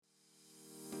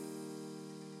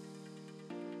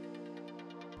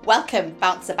Welcome,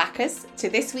 Bouncer Backers, to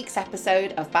this week's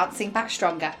episode of Bouncing Back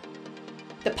Stronger,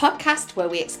 the podcast where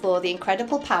we explore the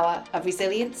incredible power of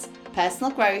resilience,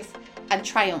 personal growth, and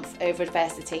triumph over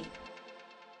adversity.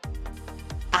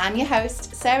 I'm your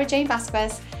host, Sarah Jane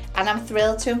Vasquez, and I'm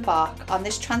thrilled to embark on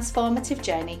this transformative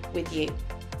journey with you.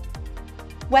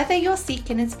 Whether you're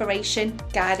seeking inspiration,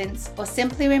 guidance, or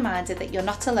simply reminded that you're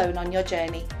not alone on your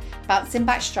journey, Bouncing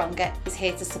Back Stronger is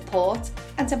here to support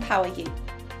and empower you.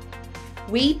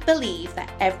 We believe that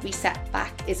every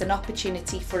setback is an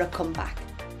opportunity for a comeback,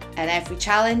 and every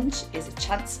challenge is a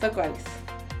chance for growth.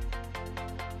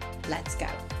 Let's go.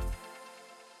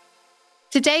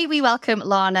 Today we welcome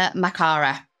Lana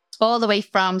Makara, all the way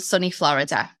from sunny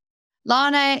Florida.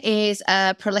 Lana is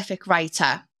a prolific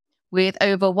writer with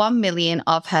over 1 million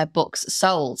of her books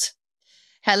sold.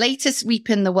 Her latest,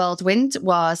 Reaping the Whirlwind,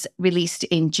 was released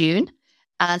in June,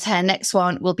 and her next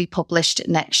one will be published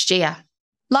next year.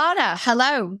 Lana,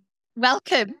 hello.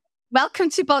 Welcome. Welcome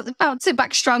to Bouncing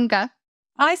Back Stronger.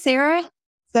 Hi, Sarah.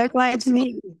 So glad to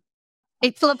meet you.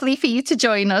 It's lovely for you to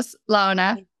join us,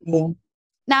 Lana. Thank you.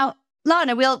 Now,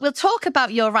 Lana, we'll talk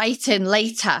about your writing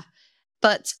later,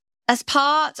 but as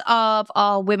part of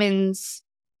our women's,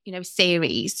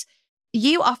 series,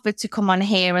 you offered to come on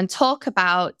here and talk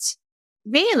about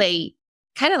really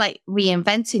kind of like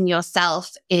reinventing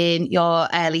yourself in your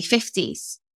early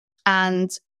 50s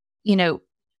and,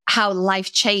 how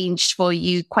life changed for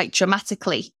you quite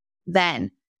dramatically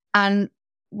then and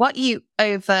what you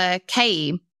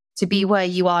overcame to be where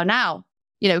you are now.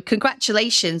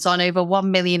 Congratulations on over 1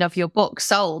 million of your books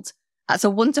sold. That's a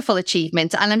wonderful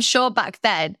achievement. And I'm sure back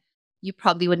then you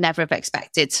probably would never have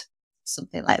expected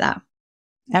something like that.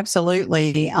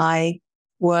 Absolutely. I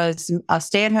was a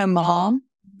stay-at-home mom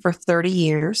for 30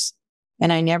 years,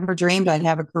 and I never dreamed I'd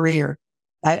have a career.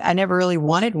 I never really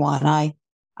wanted one.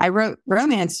 I wrote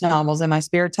romance novels in my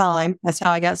spare time. That's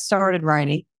how I got started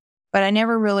writing. But I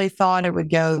never really thought it would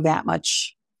go that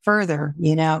much further,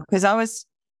 because I was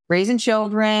raising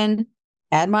children,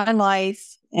 had my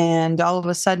life, and all of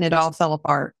a sudden it all fell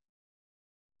apart.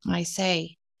 I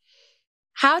see.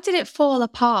 How did it fall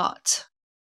apart?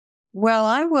 Well,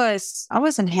 I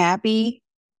wasn't happy,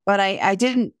 but I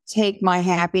didn't take my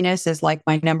happiness as like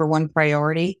my number one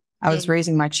priority. I was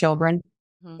raising my children,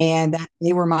 and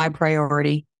they were my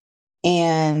priority.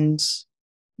 And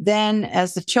then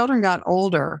as the children got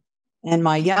older, and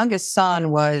my youngest son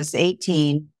was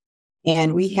 18,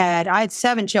 and I had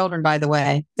 7 children, by the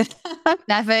way.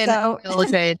 7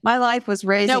 children. My life was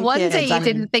raising no wonder kids. you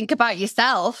didn't think about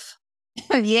yourself.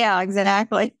 Yeah,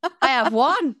 exactly. I have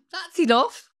 1. That's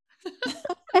enough.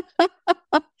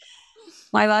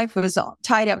 My life was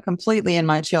tied up completely in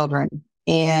my children.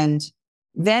 And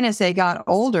then as they got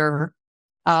older,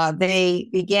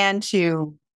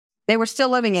 they were still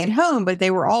living at home, but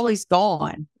they were always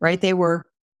gone, right? They were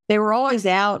always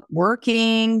out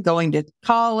working, going to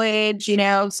college,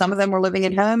 some of them were living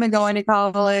at home and going to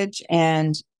college,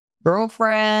 and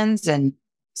girlfriends and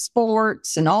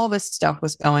sports and all this stuff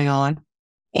was going on.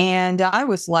 And I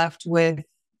was left with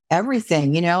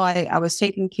everything. I was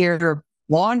taking care of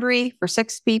laundry for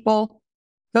 6 people,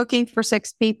 cooking for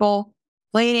 6 people,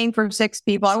 cleaning for 6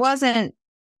 people.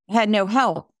 Had no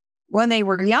help. When they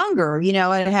were younger,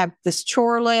 I'd have this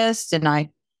chore list, and I,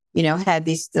 had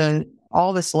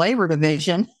all this labor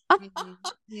division.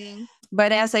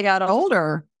 But as I got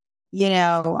older,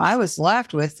 I was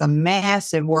left with a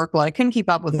massive workload. I couldn't keep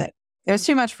up with it. It was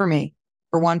too much for me,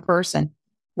 for one person,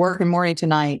 working morning to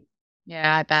night.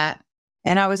 Yeah, I bet.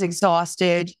 And I was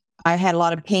exhausted. I had a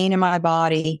lot of pain in my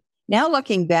body. Now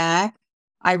looking back,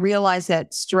 I realized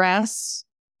that stress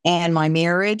and my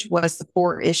marriage was the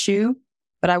core issue.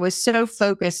 But I was so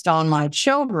focused on my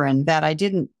children that I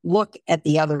didn't look at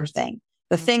the other thing,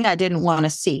 the thing I didn't want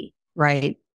to see,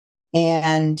 right?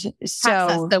 And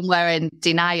so them were in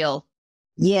denial.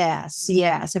 Yes.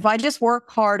 If I just work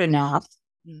hard enough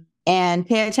and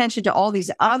pay attention to all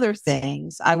these other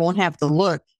things, I won't have to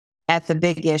look at the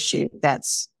big issue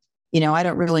that's, I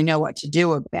don't really know what to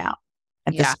do about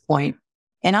at this point.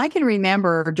 And I can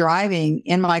remember driving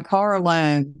in my car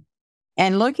alone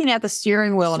and looking at the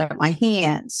steering wheel and at my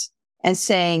hands and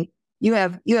saying, you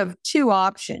have 2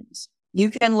 options. You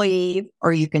can leave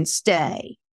or you can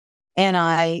stay. And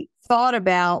I thought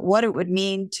about what it would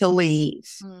mean to leave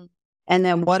and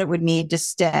then what it would mean to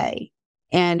stay.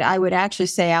 And I would actually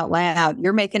say out loud,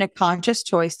 you're making a conscious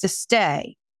choice to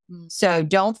stay. So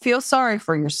don't feel sorry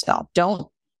for yourself.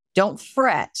 Don't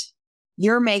fret.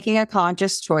 You're making a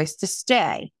conscious choice to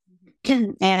stay.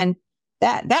 And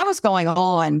that was going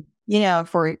on,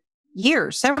 for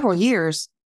years, several years,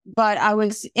 but I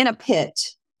was in a pit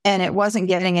and it wasn't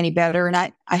getting any better. And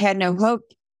I had no hope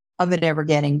of it ever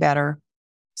getting better.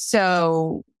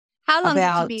 So how long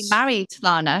have you been married,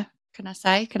 Lana? Can I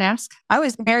ask? I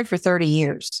was married for 30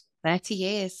 years. 30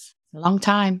 years. A long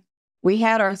time. We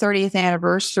had our 30th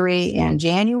anniversary in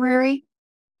January.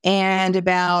 And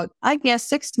about, I guess,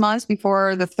 6 months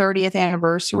before the 30th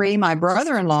anniversary, my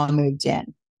brother-in-law moved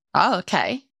in. Oh,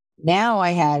 okay. Now I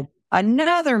had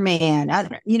another man. I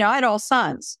had all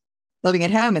sons living at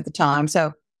home at the time.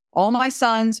 So all my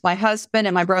sons, my husband,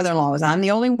 and my brother-in-law I'm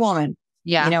the only woman,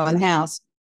 in the house.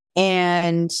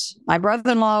 And my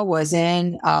brother-in-law was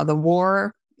in the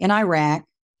war in Iraq.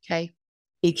 Okay.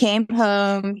 He came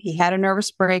home. He had a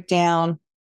nervous breakdown,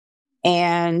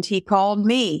 and he called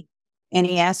me and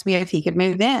he asked me if he could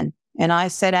move in. And I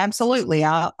said, absolutely.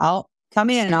 I'll come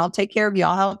in and I'll take care of you.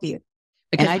 I'll help you.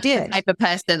 Because and I did. The type of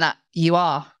person that you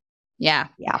are. Yeah.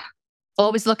 Yeah.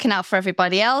 Always looking out for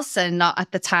everybody else and not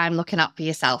at the time looking out for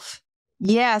yourself.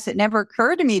 Yes. It never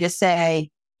occurred to me to say,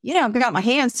 I've got my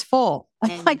hands full.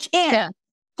 I can't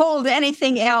hold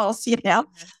anything else,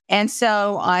 And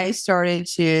so I started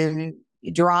to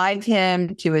drive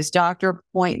him to his doctor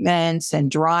appointments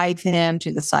and drive him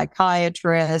to the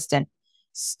psychiatrist and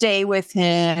stay with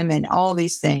him and all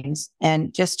these things,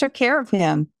 and just took care of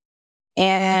him.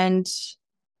 And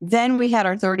then we had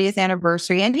our 30th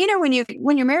anniversary. And, when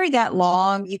you're married that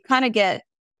long, you kind of get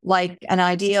like an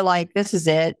idea like, this is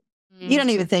it. You don't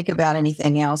even think about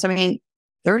anything else. I mean,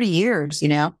 30 years,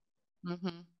 Mm-hmm.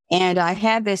 And I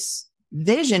had this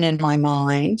vision in my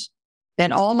mind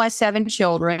that all my 7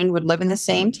 children would live in the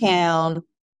same town.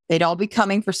 They'd all be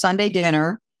coming for Sunday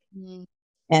dinner. Mm-hmm.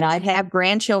 And I'd have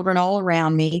grandchildren all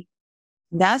around me.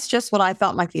 That's just what I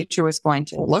thought my future was going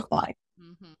to look like.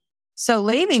 Mm-hmm. So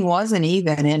leaving wasn't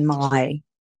even in my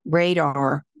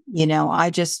radar. I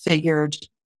just figured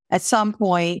at some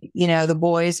point, the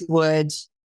boys would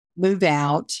move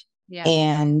out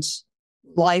and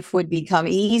life would become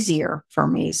easier for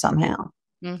me somehow.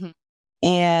 Mm-hmm.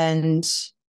 And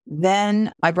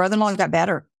then my brother-in-law got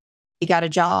better. He got a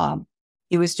job.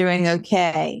 He was doing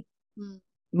okay,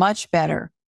 much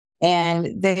better.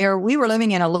 And we were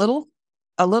living in a little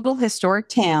historic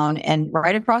town, and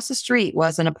right across the street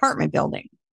was an apartment building,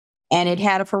 and it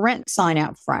had a for rent sign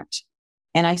out front.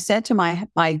 And I said to my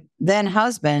then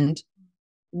husband,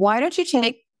 why don't you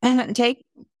take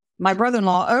my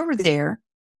brother-in-law over there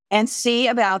and see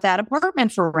about that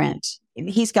apartment for rent?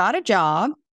 He's got a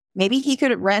job. Maybe he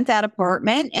could rent that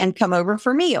apartment and come over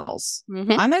for meals.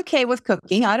 Mm-hmm. I'm okay with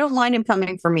cooking. I don't mind him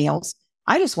coming for meals.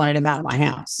 I just wanted him out of my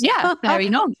house. Yeah, very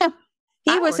normal.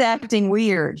 He was acting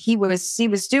weird. He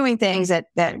was doing things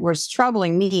that was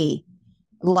troubling me,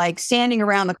 like standing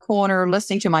around the corner,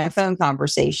 listening to my phone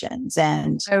conversations,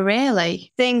 and oh,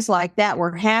 really? Things like that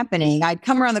were happening. I'd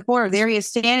come around the corner, there he is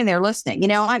standing there listening.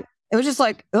 It was just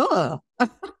like, ugh.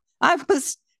 I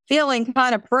was feeling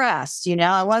kind of pressed.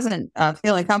 I wasn't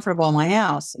feeling comfortable in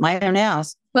my own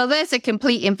house. Well, there's a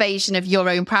complete invasion of your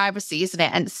own privacy, isn't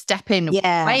it? And stepping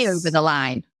way over the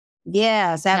line.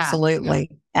 Yes, absolutely.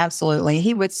 Yeah. Absolutely.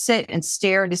 He would sit and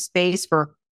stare into space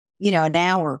for, an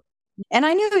hour. And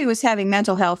I knew he was having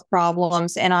mental health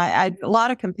problems, and I had a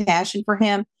lot of compassion for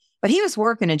him, but he was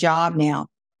working a job now.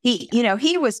 He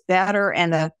was better.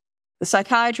 And the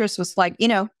psychiatrist was like,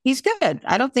 he's good.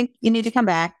 I don't think you need to come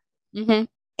back. Mm-hmm.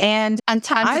 And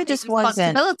time to take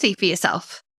responsibility for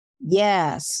yourself.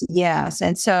 Yes.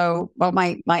 And so,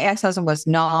 my ex-husband was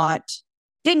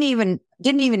didn't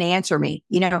even answer me.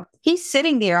 He's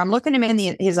sitting there. I'm looking him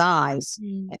in his eyes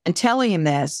and telling him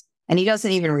this, and he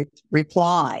doesn't even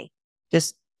reply,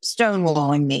 just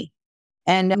stonewalling me.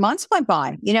 And months went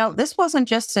by. This wasn't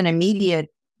just an immediate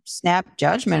snap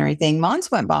judgment or anything.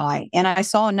 Months went by, and I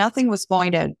saw nothing was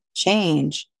going to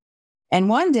change. And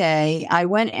one day I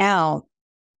went out,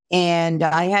 and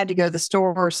I had to go to the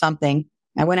store or something.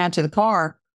 I went out to the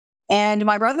car, and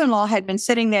my brother-in-law had been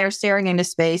sitting there staring into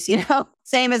space,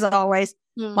 same as always.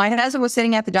 My husband was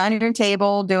sitting at the dining room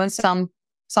table doing something,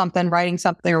 writing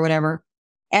something or whatever.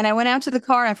 And I went out to the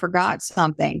car and I forgot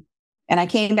something. And I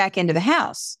came back into the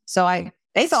house. So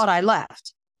they thought I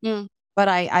left. But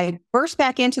I burst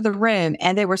back into the room,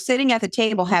 and they were sitting at the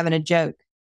table having a joke.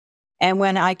 And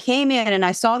when I came in and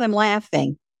I saw them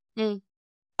laughing,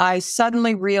 I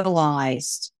suddenly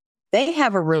realized they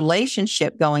have a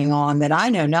relationship going on that I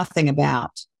know nothing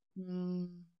about.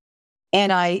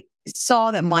 And I saw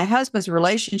that my husband's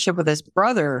relationship with his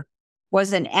brother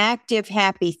was an active,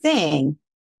 happy thing,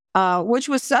 which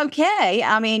was okay.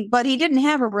 I mean, but he didn't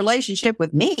have a relationship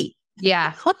with me.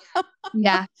 Yeah.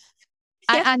 Yeah.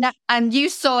 And you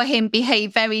saw him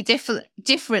behave very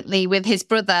differently with his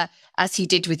brother as he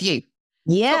did with you.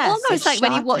 Yes. Almost It's like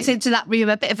when he walks shocking. into that room,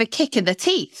 a bit of a kick in the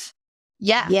teeth.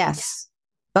 Yeah. Yes.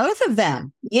 Both of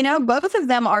them, both of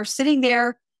them are sitting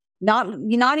there,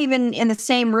 not even in the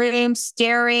same room,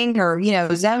 staring or,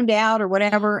 zoned out or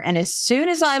whatever. And as soon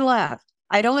as I left,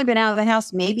 I'd only been out of the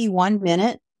house maybe 1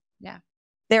 minute. Yeah.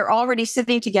 They're already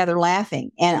sitting together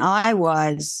laughing. And I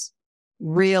was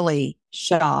really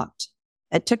shocked.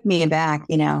 It took me aback,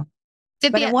 Did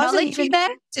but they it wasn't acknowledge you even,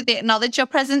 there? Did they acknowledge your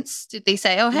presence? Did they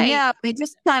say, oh, hey? no, they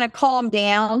just kind of calmed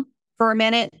down for a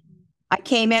minute. I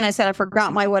came in, I said, I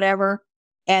forgot my whatever.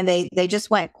 And they just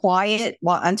went quiet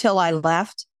until I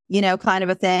left, kind of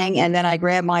a thing. And then I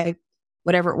grabbed my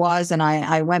whatever it was and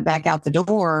I went back out the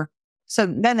door. So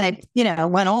then they,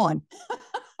 went on.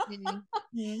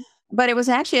 Mm-hmm. But it was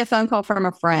actually a phone call from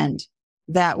a friend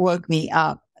that woke me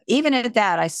up. Even at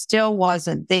that, I still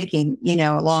wasn't thinking,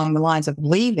 along the lines of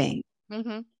leaving.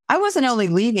 Mm-hmm. I wasn't only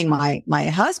leaving my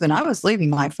husband, I was leaving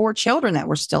my 4 children that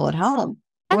were still at home.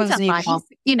 And a life,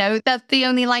 that's the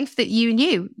only life that you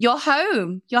knew. Your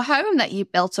home that you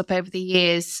built up over the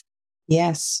years.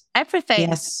 Yes. Everything.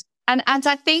 Yes. And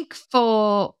I think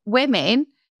for women,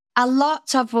 a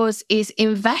lot of us is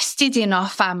invested in our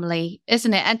family,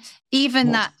 isn't it? And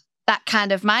even that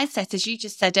kind of mindset, as you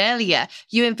just said earlier,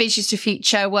 you envisaged a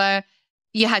future where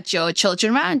you had your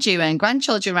children around you and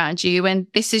grandchildren around you, and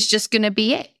this is just going to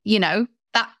be it.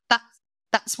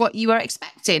 That's what you were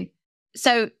expecting.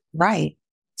 So right.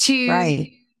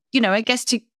 I guess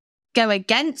to go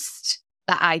against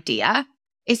that idea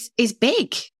is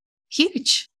big,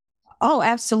 huge. Oh,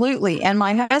 absolutely. And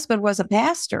my husband was a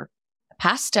pastor.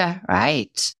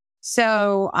 Right.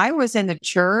 So I was in the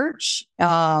church.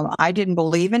 I didn't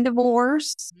believe in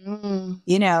divorce.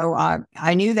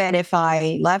 I knew that if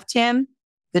I left him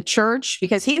the church,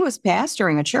 because he was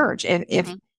pastoring a church,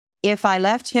 if I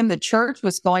left him, the church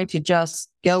was going to just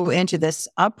go into this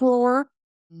uproar.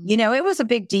 It was a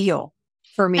big deal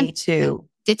for me too.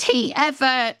 Did he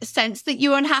ever sense that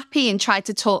you were unhappy and try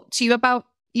to talk to you about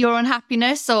your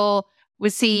unhappiness, or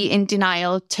was he in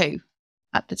denial too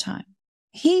at the time?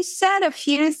 He said a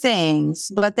few things,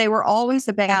 but they were always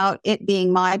about it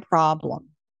being my problem.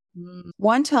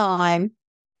 One time,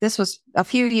 this was a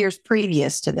few years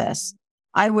previous to this,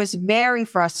 I was very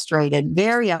frustrated,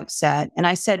 very upset. And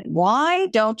I said, why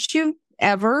don't you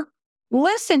ever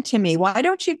listen to me? Why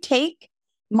don't you take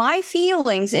my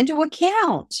feelings into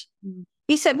account?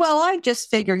 He said, well, I just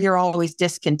figure you're always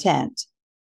discontent.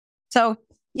 So,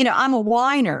 I'm a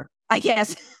whiner, I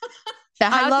guess.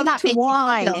 I love to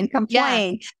whine and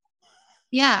complain.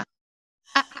 Yeah.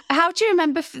 How do you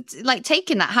remember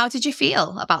taking that? How did you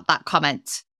feel about that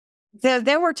comment?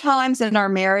 There were times in our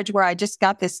marriage where I just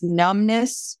got this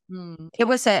numbness. It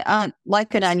was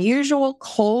like an unusual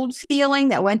cold feeling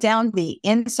that went down the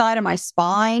inside of my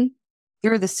spine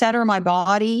through the center of my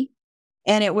body.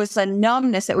 And it was a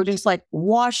numbness that would just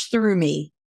wash through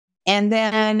me. And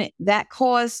then that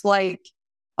caused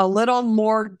a little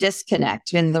more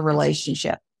disconnect in the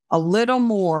relationship, a little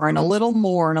more and a little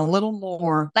more and a little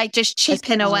more. Like just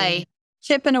chipping away.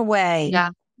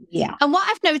 Yeah. Yeah. And what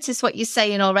I've noticed what you're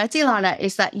saying already, Lana,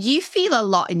 is that you feel a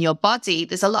lot in your body.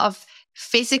 There's a lot of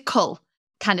physical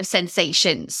kind of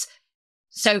sensations.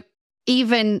 So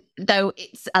even though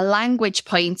it's a language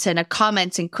point and a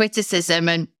comment and criticism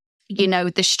and,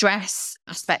 the stress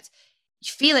aspect,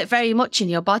 you feel it very much in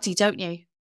your body, don't you?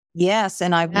 Yes.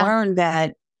 And I've learned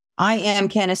that I am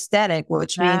kinesthetic,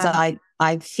 which means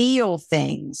I feel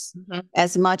things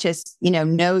as much as,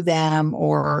 know them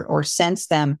or sense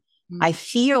them. I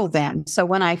feel them. So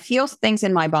when I feel things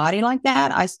in my body like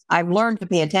that, I've learned to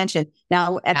pay attention.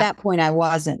 Now, at that point, I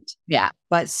wasn't. Yeah.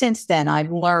 But since then,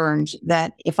 I've learned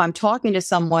that if I'm talking to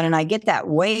someone and I get that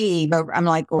wave, I'm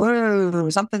like, whoa,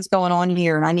 something's going on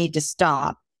here and I need to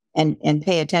stop and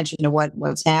pay attention to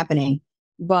what's happening.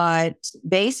 But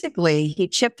basically, he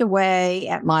chipped away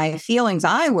at my feelings.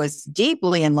 I was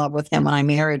deeply in love with him when I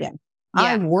married him. Yeah.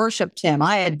 I worshiped him.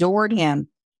 I adored him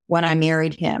when I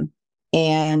married him.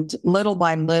 And little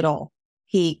by little,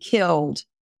 he killed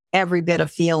every bit of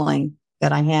feeling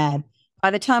that I had.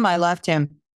 By the time I left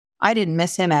him, I didn't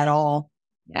miss him at all.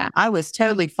 Yeah. I was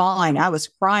totally fine. I was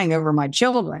crying over my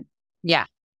children. Yeah.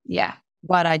 Yeah.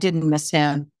 But I didn't miss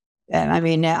him. I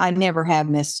mean, I never have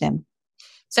missed him.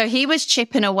 So he was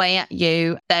chipping away at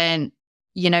you. Then,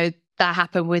 that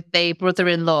happened with the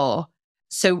brother-in-law.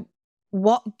 So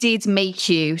what did make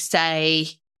you say,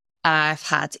 I've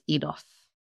had enough?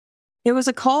 It was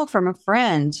a call from a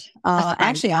friend.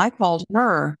 Actually, I called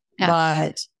her,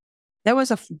 but there was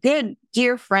a good,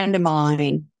 dear friend of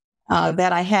mine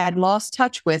that I had lost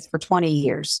touch with for 20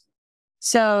 years.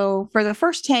 So for the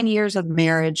first 10 years of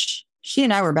marriage, she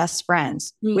and I were best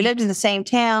friends. We lived in the same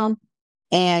town,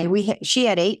 and she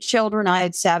had 8 children. I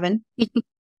had 7.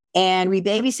 And we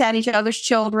babysat each other's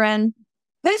children.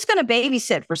 Who's going to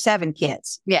babysit for 7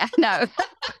 kids? Yeah, no.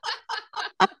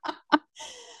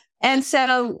 And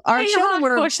so our children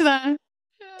were...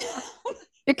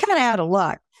 You're kind of out of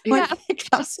luck. Yeah.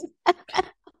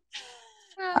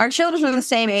 Our children were the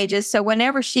same ages. So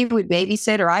whenever she would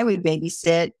babysit or I would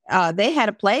babysit, they had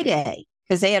a play day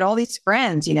because they had all these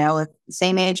friends,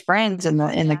 same age friends in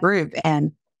the group.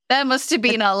 And there must have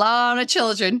been a lot of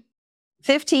children.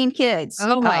 15 kids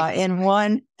in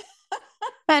one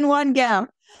and one go.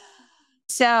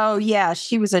 So yeah,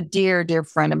 she was a dear, dear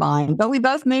friend of mine. But we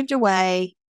both moved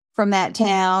away from that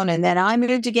town, and then I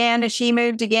moved again and she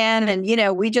moved again.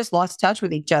 And, we just lost touch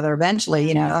with each other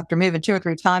eventually, after moving 2 or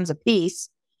 3 times apiece.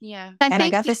 Yeah. And I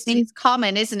got this thing. It's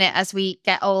common, isn't it, as we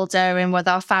get older and with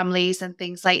our families and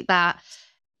things like that.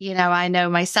 I know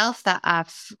myself that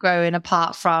I've grown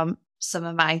apart from some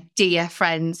of my dear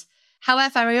friends.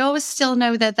 However, I always still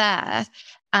know they're there.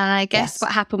 And I guess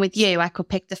what happened with you, I could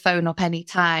pick the phone up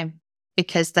anytime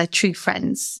because they're true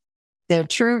friends. They're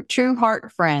true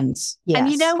heart friends.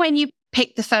 Yes. And when you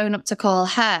picked the phone up to call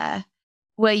her,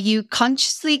 were you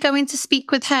consciously going to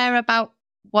speak with her about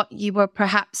what you were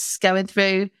perhaps going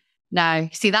through? No.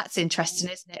 See, that's interesting,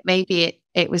 isn't it? Maybe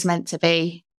it was meant to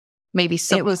be. Maybe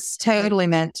it was totally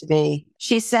meant to be.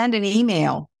 She sent an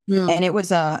email. And it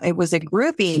was a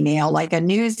group email, like a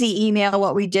newsy email,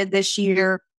 what we did this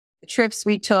year, the trips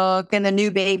we took, and the new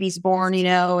babies born,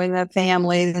 and the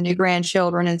family, the new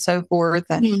grandchildren, and so forth.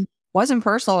 And it wasn't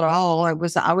personal at all. I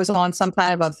was on some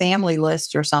kind of a family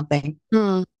list or something.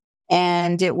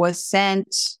 And it was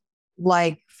sent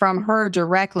like from her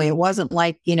directly. It wasn't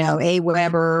like,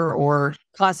 AWeber or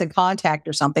Constant Contact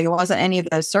or something. It wasn't any of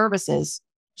those services.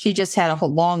 She just had a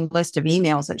whole long list of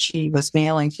emails that she was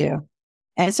mailing to.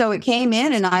 And so it came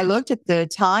in, and I looked at the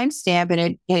timestamp, and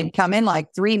it had come in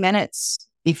like 3 minutes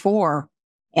before.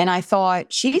 And I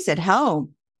thought, she's at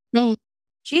home.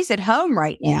 She's at home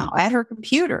right now at her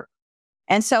computer.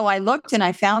 And so I looked and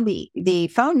I found the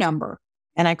phone number,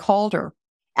 and I called her.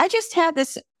 I just had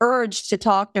this urge to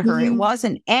talk to her. It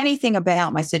wasn't anything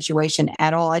about my situation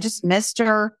at all. I just missed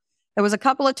her. There was a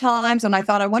couple of times when I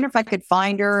thought, I wonder if I could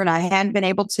find her, and I hadn't been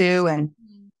able to. And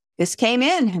this came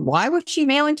in. Why was she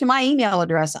mailing to my email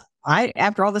address?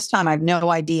 After all this time, I have no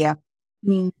idea.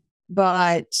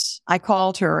 But I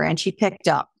called her and she picked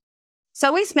up.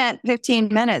 So we spent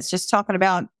 15 minutes just talking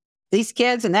about these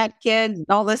kids and that kid and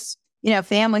all this,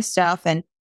 family stuff. And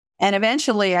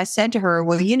eventually I said to her,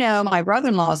 well, my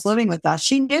brother-in-law is living with us.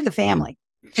 She knew the family.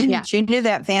 Yeah. She knew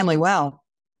that family well.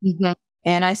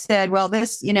 And I said, well,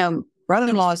 this,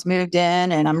 brother-in-law has moved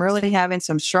in, and I'm really having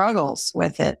some struggles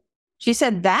with it. She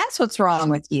said, that's what's wrong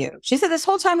with you. She said, this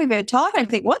whole time we've been talking, I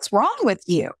think, what's wrong with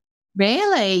you?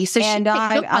 Really? So she picked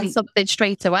up on something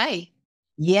straight away.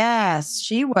 Yes,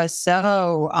 she was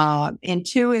so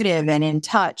intuitive and in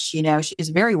touch. She's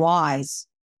very wise.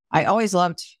 I always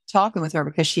loved talking with her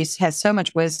because she has so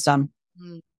much wisdom.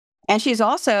 And she's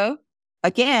also,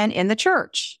 again, in the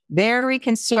church, very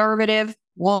conservative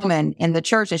woman in the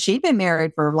church. And she'd been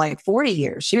married for like 40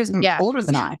 years. She was older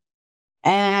than I.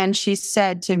 And she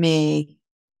said to me,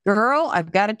 girl,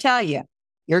 I've got to tell you,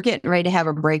 you're getting ready to have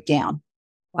a breakdown.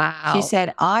 Wow. She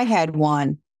said, I had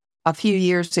one a few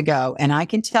years ago, and I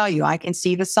can tell you, I can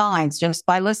see the signs just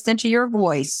by listening to your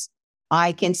voice.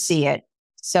 I can see it.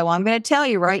 So I'm going to tell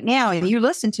you right now, and you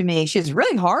listen to me. She's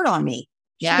really hard on me.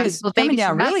 She was coming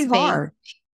down really hard.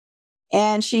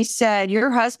 And she said,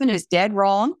 your husband is dead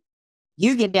wrong.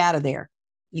 You get out of there.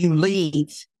 You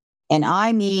leave. And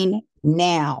I mean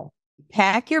now.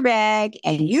 Pack your bag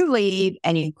and you leave,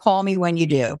 and you call me when you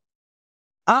do.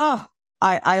 Oh,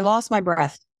 I lost my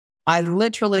breath. I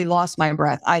literally lost my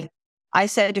breath. I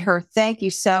said to her, thank you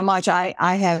so much. I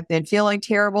have been feeling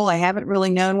terrible. I haven't really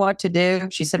known what to do.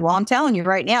 She said, well, I'm telling you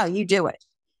right now, you do it.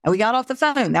 And we got off the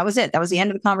phone. That was it. That was the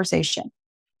end of the conversation.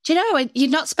 Do you know,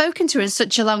 you'd not spoken to her in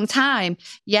such a long time,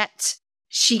 yet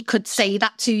she could say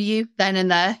that to you then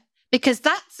and there, because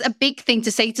that's a big thing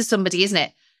to say to somebody, isn't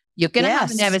it? You're going to have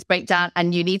a nervous breakdown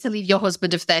and you need to leave your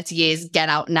husband of 30 years. Get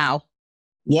out now.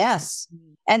 Yes.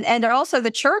 And also the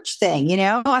church thing,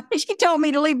 she told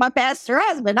me to leave my pastor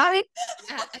husband. I mean,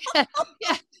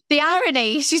 yeah. The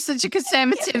irony, she's such a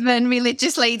conservative and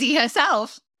religious lady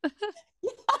herself.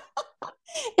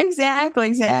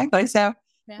 Exactly. So,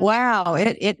 wow,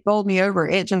 it bowled me over.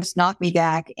 It just knocked me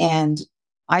back. And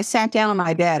I sat down on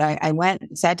my bed. I went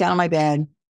and sat down on my bed,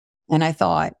 and I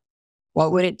thought,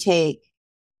 what would it take?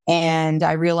 And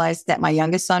I realized that my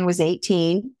youngest son was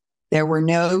 18. There were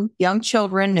no young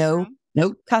children, no no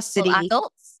Well, custody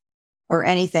adults. or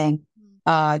anything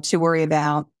to worry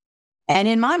about. And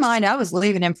in my mind, I was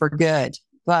leaving him for good,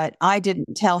 but I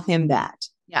didn't tell him that.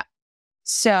 Yeah.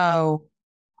 So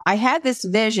I had this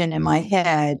vision in my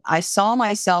head. I saw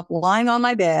myself lying on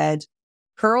my bed,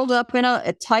 curled up in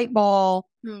a tight ball,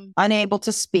 unable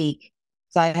to speak.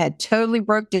 So I had totally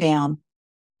broke down.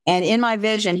 And in my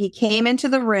vision, he came into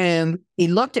the room. He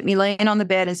looked at me laying on the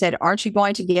bed and said, "Aren't you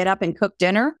going to get up and cook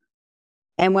dinner?"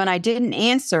 And when I didn't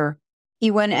answer,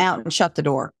 he went out and shut the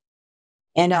door.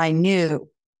 And I knew,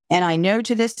 and I know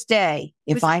to this day,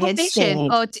 if I had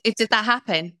stayed, or did that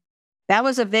happen? that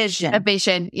was a vision. A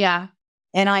vision, yeah.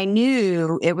 And I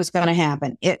knew it was going to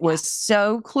happen. It was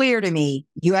so clear to me.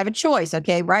 You have a choice,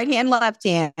 okay? Right hand, left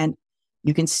hand.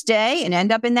 You can stay and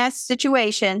end up in that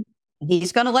situation. And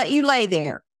he's going to let you lay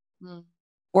there.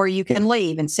 Or you can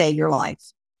leave and save your life.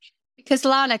 Because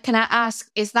Lana, can I ask,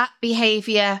 is that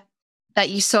behavior that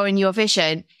you saw in your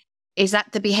vision, is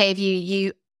that the behavior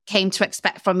you came to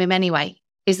expect from him anyway?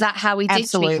 Is that how he did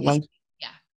Absolutely. treat you?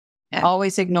 Yeah.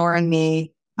 Always ignoring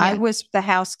me. Yeah. I was the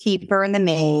housekeeper and the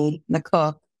maid, and the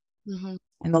cook, and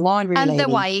the laundry and lady. The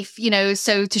wife,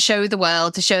 so to show the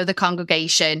world, to show the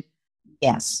congregation.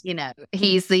 Yes.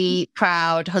 He's the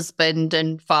proud husband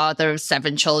and father of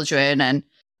 7 children, and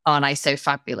aren't I so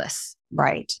fabulous?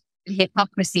 Right.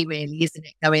 Hypocrisy, really, isn't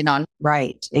it, going on?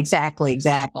 Right. Exactly.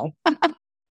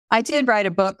 I did write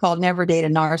a book called Never Date a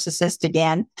Narcissist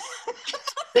Again.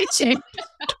 Did you?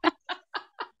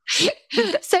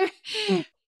 So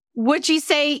would you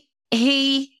say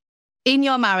he, in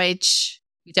your marriage,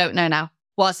 you don't know now,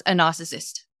 was a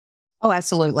narcissist? Oh,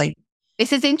 absolutely.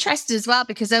 This is interesting as well,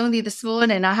 because only this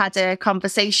morning I had a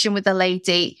conversation with a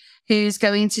lady who's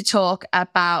going to talk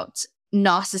about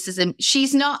narcissism.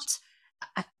 She's not,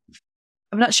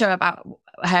 I'm not sure about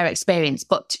her experience,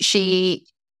 but she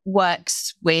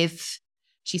works with,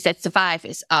 she said,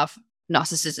 survivors of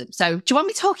narcissism. So do you want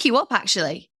me to talk you up,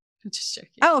 actually? I'm just joking.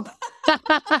 Oh,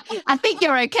 I think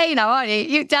you're okay now, aren't you?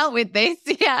 You dealt with this.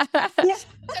 Yeah.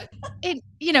 And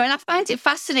I find it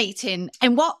fascinating.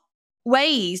 In what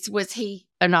ways was he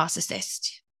a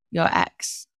narcissist, your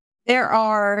ex?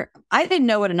 I didn't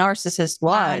know what a narcissist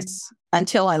was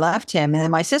until I left him. And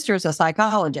then my sister's a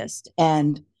psychologist.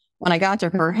 And when I got to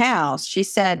her house, she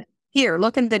said, "Here,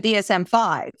 look in the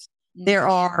DSM-5. There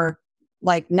are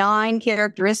like 9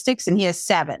 characteristics and he has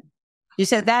 7. She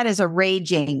said, that is a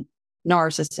raging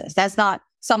narcissist. That's not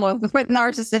someone with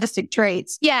narcissistic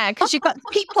traits." Yeah, because you've got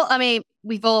people,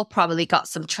 we've all probably got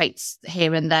some traits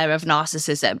here and there of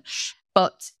narcissism,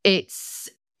 but it's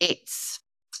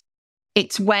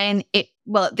when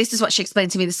this is what she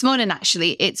explained to me this morning,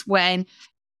 actually. It's when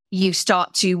you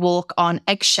start to walk on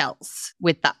eggshells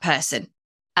with that person,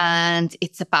 and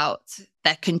it's about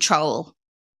their control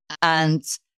and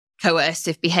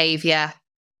coercive behavior,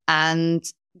 and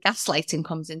gaslighting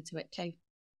comes into it too.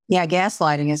 Yeah,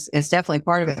 gaslighting is definitely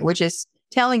part of it, which is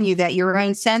telling you that your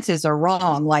own senses are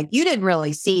wrong. Like, you didn't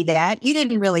really see that. You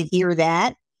didn't really hear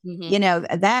that.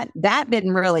 That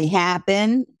didn't really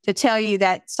happen, to tell you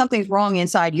that something's wrong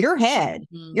inside your head.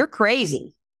 You're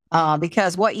crazy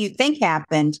because what you think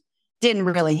happened didn't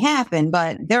really happen,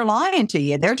 but they're lying to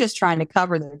you. They're just trying to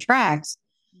cover their tracks.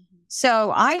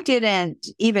 So I didn't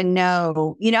even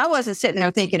know, I wasn't sitting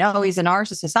there thinking, oh, he's a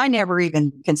narcissist. I never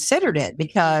even considered it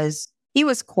because he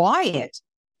was quiet.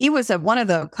 He was one of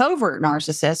the covert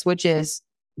narcissists, which is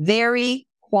very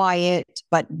quiet,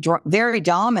 but very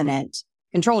dominant,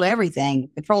 controlled everything,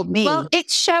 controlled me. Well,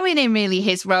 it's showing him really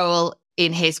his role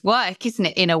in his work, isn't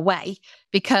it, in a way,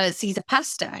 because he's a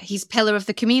pastor. He's pillar of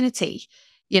the community.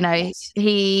 Yes.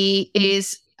 He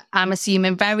is, I'm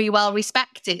assuming, very well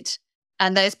respected.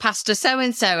 And there's Pastor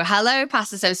so-and-so. Hello,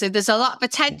 Pastor so-and-so. There's a lot of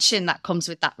attention that comes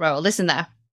with that role, isn't there?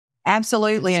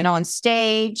 Absolutely. And on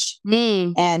stage,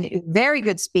 and very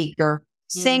good speaker,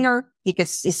 singer. He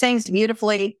sings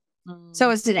beautifully.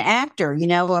 So as an actor,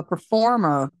 a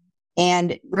performer,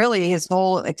 and really his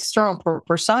whole external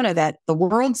persona that the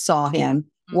world saw him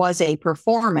was a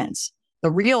performance. The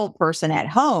real person at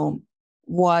home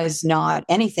was not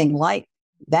anything like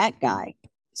that guy.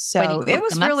 So it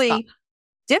was really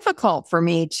difficult for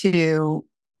me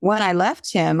when I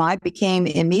left him, I became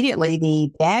immediately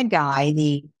the bad guy,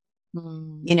 the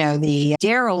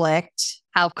derelict.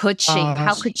 How could she?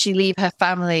 How could she leave her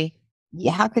family?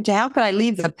 Yeah, how could I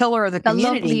leave the pillar of the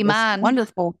community? The lovely man.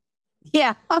 Wonderful.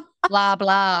 Yeah. Blah,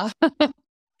 blah.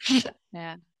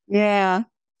 Yeah. Yeah.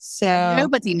 So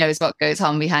nobody knows what goes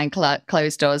on behind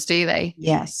closed doors, do they?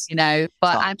 Yes.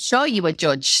 But I'm sure you were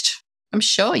judged. I'm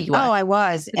sure you were. Oh, I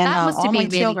was. And that must have been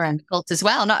really children. difficult as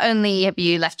well. Not only have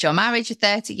you left your marriage for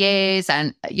 30 years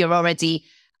and you're already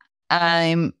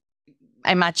I'm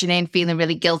imagining feeling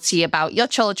really guilty about your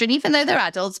children, even though they're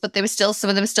adults, but some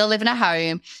of them still living at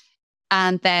home.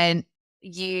 And then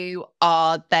you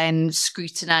are then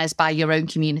scrutinized by your own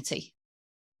community.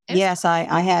 Yes,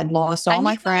 I had lost all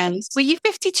my friends. Were you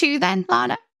 52 then,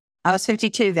 Lana? I was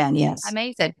 52 then, yes.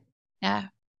 Amazing. Yeah,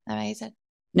 amazing.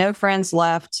 No friends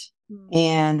left.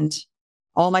 And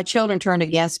all my children turned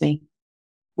against me,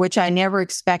 which I never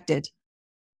expected.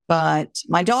 But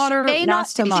my daughter, not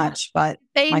so much, but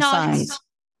my sons.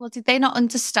 Well, did they not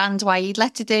understand why you'd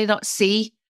left? Did they not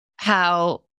see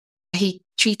how he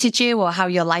treated you or how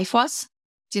your life was?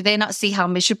 Did they not see how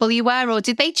miserable you were? Or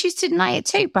did they choose to deny it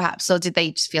too, perhaps? Or did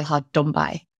they just feel hard done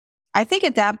by? I think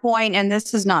at that point, and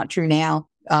this is not true now,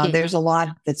 there's a lot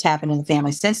that's happened in the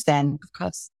family since then, of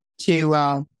course,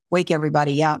 to wake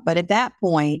everybody up. But at that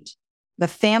point, the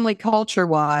family culture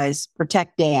was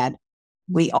protect dad.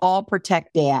 We all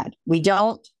protect dad. We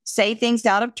don't say things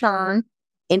out of turn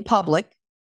in public.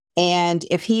 And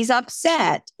if he's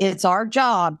upset, it's our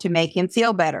job to make him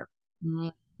feel better.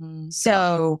 Mm-hmm.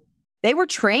 So they were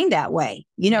trained that way,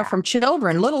 from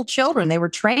children, little children, they were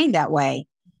trained that way.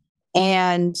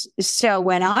 And so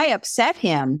when I upset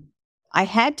him, I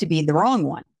had to be the wrong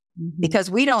one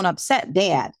because we don't upset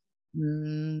dad.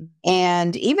 Mm.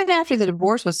 And even after the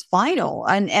divorce was final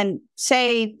and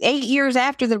say 8 years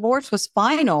after the divorce was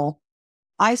final,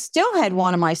 I still had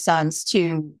one of my sons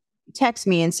to text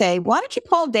me and say, why don't you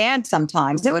call dad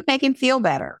sometimes? It would make him feel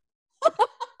better.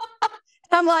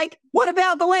 I'm like, what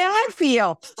about the way I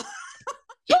feel?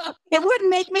 It wouldn't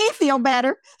make me feel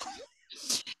better.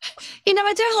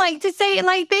 I don't like to say it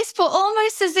like this, but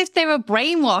almost as if they were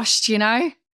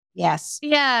brainwashed, Yes.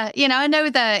 Yeah. I know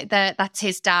that that's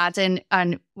his dad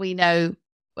and we know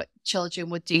what children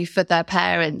would do for their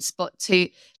parents, but to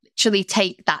literally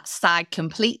take that side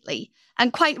completely.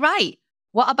 And quite right.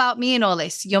 What about me and all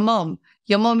this? Your mum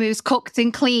who's cooked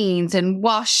and cleaned and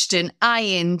washed and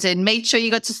ironed and made sure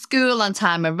you got to school on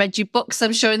time and read your books,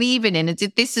 I'm sure, in the evening and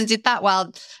did this and did that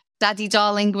while Daddy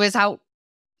Darling was out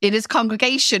in his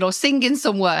congregation or singing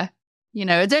somewhere.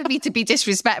 I don't mean to be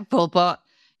disrespectful, but,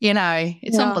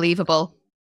 it's unbelievable.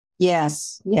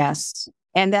 Yes.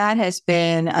 And that has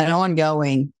been an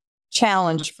ongoing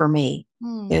challenge for me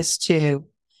is to,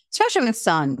 especially with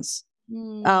sons.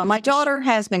 My daughter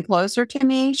has been closer to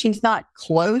me. She's not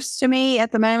close to me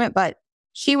at the moment, but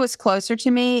she was closer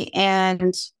to me.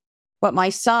 But my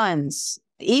sons,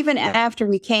 even after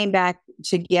we came back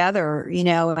together,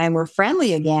 and we're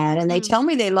friendly again, and they tell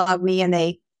me they love me and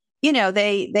they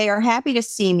are happy to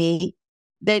see me,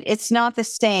 that it's not the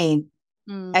same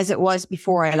as it was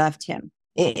before I left him.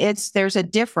 There's a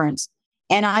difference.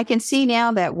 And I can see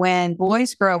now that when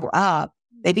boys grow up,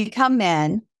 they become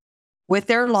men with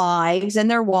their lives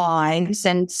and their wives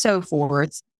and so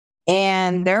forth.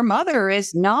 And their mother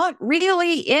is not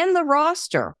really in the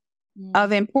roster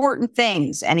of important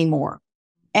things anymore.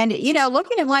 And,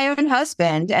 looking at my own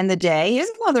husband and the day,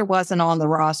 his mother wasn't on the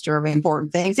roster of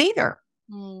important things either.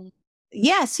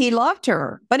 Yes, he loved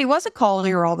her, but he wasn't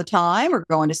calling her all the time or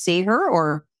going to see her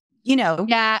or,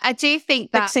 Yeah, I do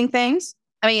think that fixing things.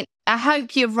 I mean, I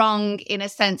hope you're wrong in a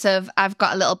sense of I've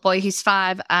got a little boy who's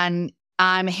 5 and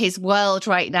I'm his world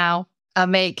right now. I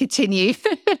may continue,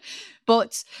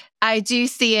 but I do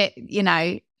see it,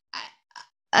 I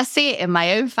see it in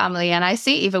my own family and I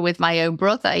see it even with my own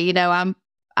brother.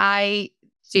 I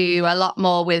do a lot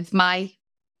more with my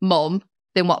mum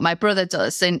than what my brother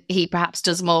does. And he perhaps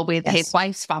does more with his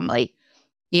wife's family.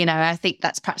 I think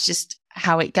that's perhaps just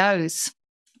how it goes.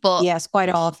 But yes, quite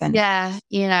often. Yeah,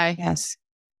 Yes.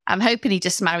 I'm hoping he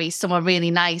just marries someone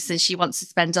really nice and she wants to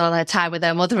spend all her time with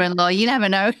her mother-in-law. You never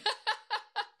know.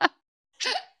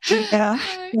 Yeah.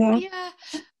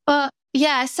 But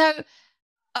yeah, so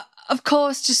of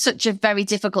course, just such a very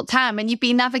difficult time. And you've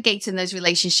been navigating those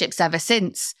relationships ever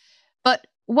since. But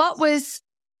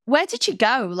where did you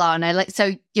go, Lana? Like,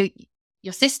 so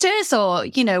your sisters or,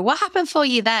 what happened for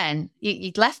you then?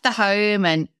 You'd left the home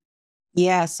and...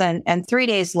 Yes. And 3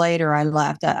 days later, I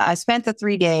left. I spent the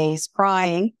 3 days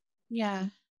crying. Yeah.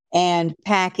 And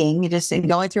packing, just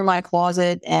going through my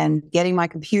closet and getting my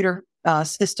computer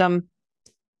system.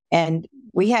 And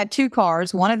we had 2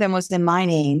 cars. One of them was in my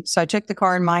name. So I took the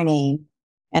car in my name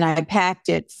and I packed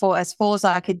it as full as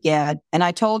I could get. And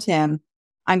I told him,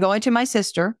 I'm going to my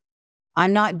sister.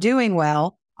 I'm not doing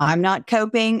well. I'm not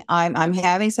coping. I'm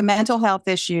having some mental health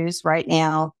issues right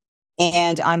now.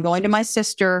 And I'm going to my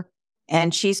sister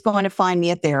and she's going to find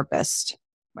me a therapist.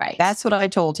 Right. That's what I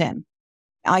told him.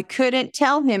 I couldn't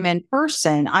tell him in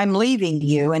person, I'm leaving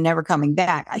you and never coming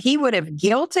back. He would have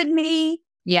guilted me.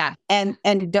 Yeah. And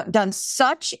done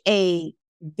such a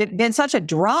been such a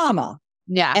drama.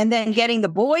 Yeah. And then getting the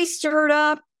boys stirred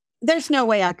up. There's no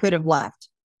way I could have left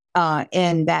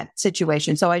in that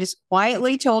situation. So I just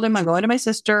quietly told him I'm going to my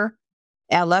sister.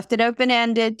 I left it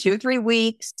open-ended, 2 or 3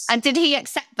 weeks. And did he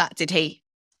accept that? Did he?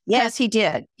 Yes, he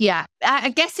did. Yeah. I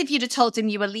guess if you'd have told him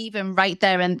you were leaving right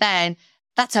there and then,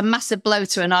 that's a massive blow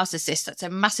to a narcissist. That's a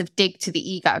massive dig to the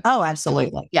ego. Oh,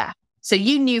 absolutely. Yeah. So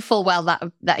you knew full well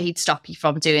that he'd stop you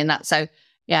from doing that. So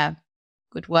yeah,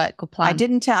 good work, good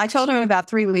plan. I told him about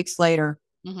 3 weeks later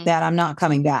that I'm not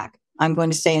coming back. I'm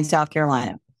going to stay in South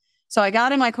Carolina. So I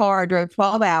got in my car, I drove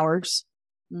 12 hours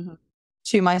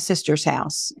to my sister's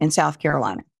house in South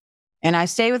Carolina. And I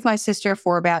stayed with my sister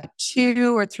for about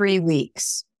 2 or 3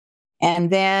 weeks.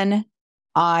 And then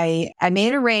I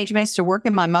made arrangements to work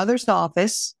in my mother's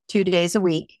office 2 days a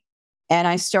week. And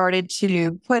I started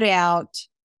to put out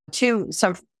to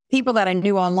some people that I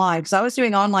knew online, because I was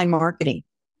doing online marketing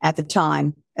at the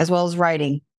time, as well as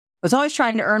writing. I was always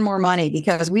trying to earn more money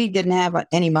because we didn't have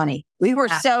any money. We were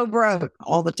so broke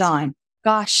all the time.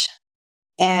 Gosh.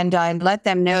 And I let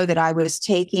them know that I was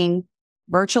taking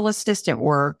virtual assistant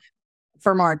work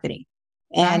for marketing.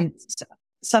 And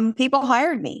some people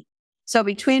hired me. So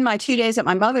between my 2 days at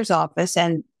my mother's office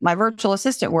and my virtual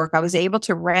assistant work, I was able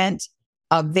to rent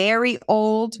a very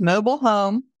old mobile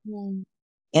home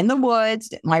in the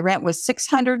woods. My rent was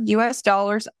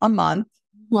 $600 a month.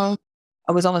 Well,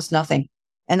 it was almost nothing.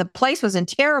 And the place was in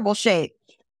terrible shape.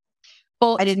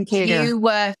 But I didn't care. You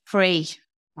were free.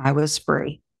 I was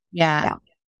free. Yeah.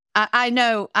 I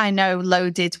know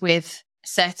loaded with a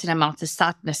certain amount of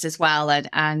sadness as well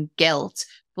and guilt,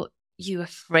 but you were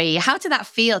free. How did that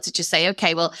feel to just say,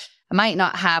 okay, well, I might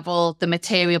not have all the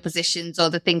material positions or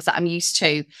the things that I'm used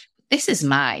to. This is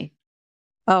mine.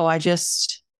 Oh, I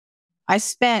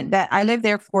lived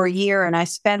there for a year, and I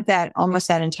spent almost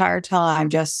that entire time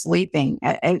just sleeping.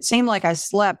 It seemed like I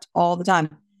slept all the time.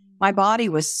 My body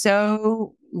was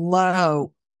so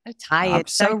low, so tired,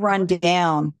 so run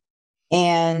down.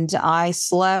 And I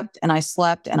slept and I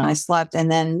slept and I slept.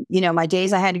 And then, my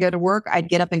days I had to go to work, I'd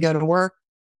get up and go to work.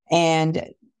 And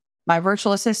my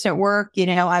virtual assistant work,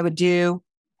 I would do.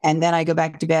 And then I go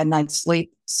back to bed and I'd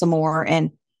sleep some more.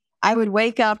 And I would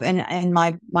wake up and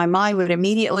my mind would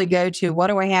immediately go to, what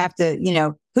do I have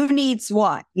to, who needs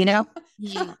what, Yeah.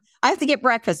 I have to get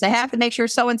breakfast. I have to make sure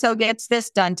so-and-so gets this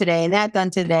done today and that done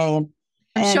today. And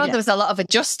I'm sure there was a lot of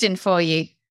adjusting for you.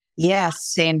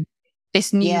 Yes. In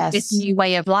this new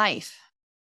way of life.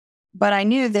 But I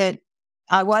knew that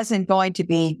I wasn't going to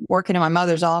be working in my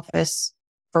mother's office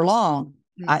for long.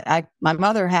 My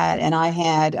mother had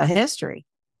a history,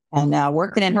 and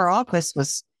working in her office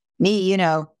was me,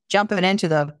 jumping into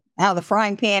the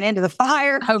frying pan into the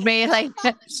fire. Oh, really?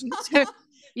 So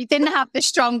you didn't have the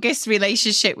strongest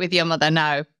relationship with your mother,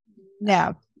 no?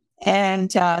 No. And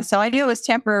so I knew it was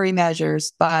temporary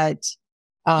measures, but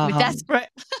you were desperate.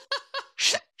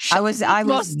 I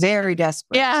was very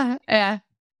desperate. Yeah.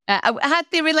 Had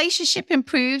the relationship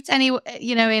improved in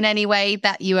any way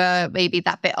that you were maybe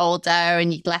that bit older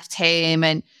and you'd left him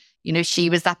and, she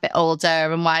was that bit older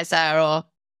and wiser, or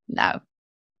no?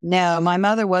 No, my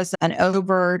mother was an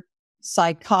overt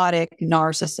psychotic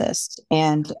narcissist.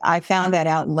 And I found that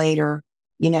out later,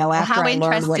 after I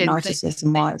learned what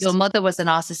narcissism was. Your mother was a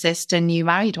narcissist and you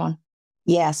married one.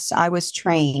 Yes, I was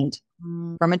trained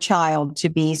from a child to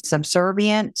be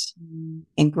subservient,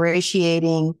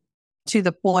 ingratiating, to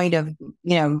the point of,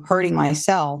 hurting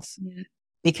myself,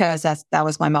 because that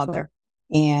was my mother.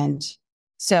 And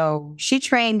so she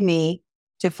trained me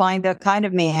to find the kind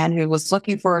of man who was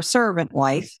looking for a servant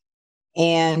wife.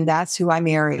 And that's who I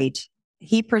married.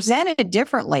 He presented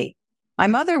differently. My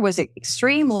mother was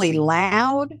extremely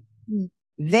loud,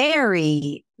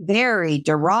 very, very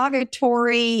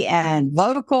derogatory and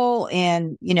vocal,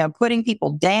 and, putting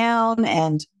people down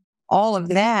and all of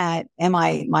that. And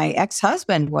my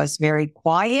ex-husband was very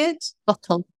quiet,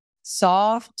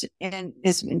 soft, and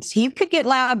he could get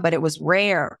loud, but it was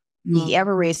rare he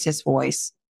ever raised his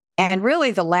voice. And really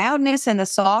the loudness and the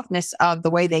softness of the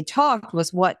way they talked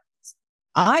was what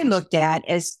I looked at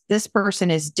as, this person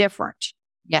is different.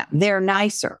 Yeah. They're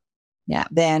nicer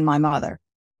than my mother.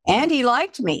 And he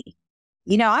liked me.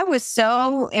 I was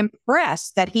so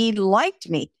impressed that he liked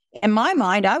me. In my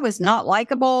mind, I was not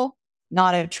likable,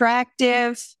 not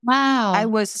attractive. Wow. I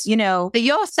was, so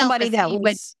your somebody that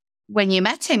was, when you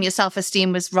met him, your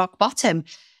self-esteem was rock bottom.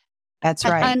 That's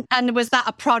right. And was that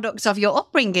a product of your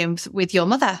upbringing with your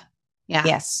mother? Yeah.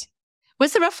 Yes.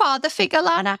 Was there a father figure,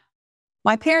 Lana?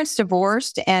 My parents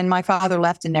divorced and my father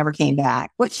left and never came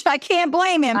back, which I can't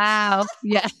blame him. Wow.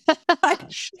 Yeah.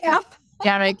 Yeah.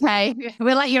 Yeah, okay.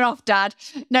 We'll let you off, Dad.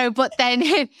 No, but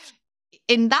then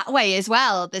in that way as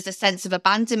well, there's a sense of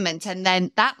abandonment. And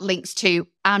then that links to,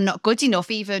 I'm not good enough,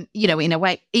 even, in a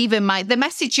way, even the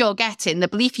message you're getting, the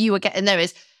belief you were getting there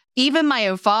is, even my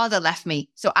own father left me.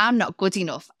 So I'm not good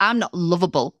enough. I'm not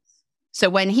lovable. So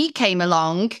when he came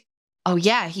along, oh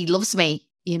yeah, he loves me,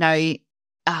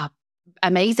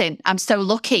 amazing. I'm so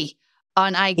lucky.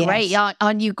 Aren't I great? Yes.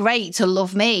 Aren't you great to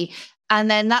love me? And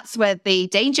then that's where the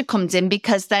danger comes in,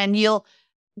 because then you'll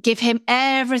give him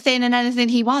everything and anything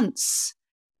he wants.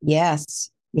 Yes.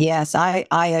 Yes. I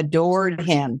adored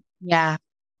him. Yeah.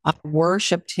 I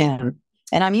worshiped him.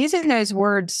 And I'm using those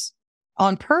words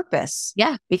on purpose.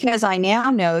 Yeah. Because I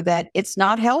now know that it's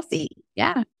not healthy.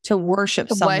 Yeah. To worship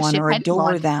someone or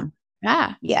adore them.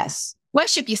 Yeah. Yes.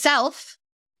 Worship yourself,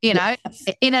 yes.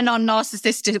 In a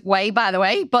non-narcissistic way, by the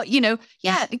way. But,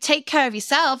 take care of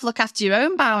yourself, look after your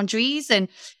own boundaries, and,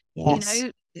 yes.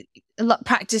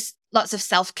 Practice lots of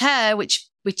self-care, which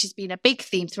has been a big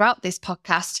theme throughout this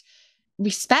podcast.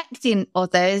 Respecting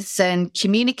others and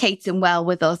communicating well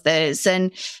with others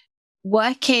and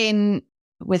working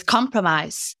with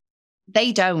compromise.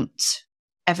 They don't.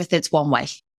 Everything's one way.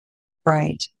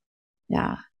 Right.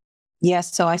 Yeah.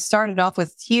 Yes. So I started off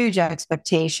with huge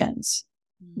expectations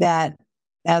that,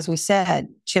 as we said,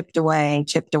 chipped away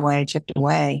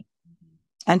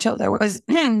until there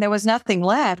was nothing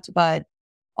left, but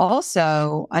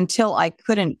also until I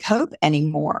couldn't cope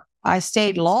anymore. I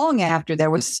stayed long after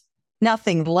there was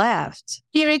nothing left.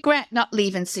 Do you regret not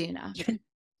leaving sooner?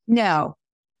 No,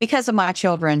 because of my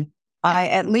children. I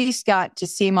at least got to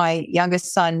see my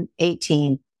youngest son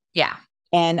 18. Yeah.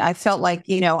 And I felt like,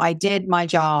 I did my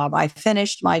job. I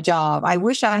finished my job. I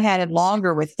wish I had it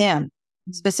longer with him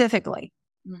specifically,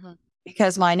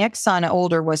 because my next son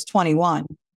older was 21,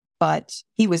 but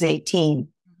he was 18.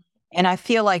 And I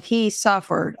feel like he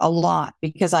suffered a lot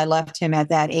because I left him at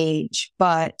that age,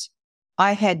 but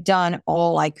I had done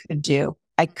all I could do.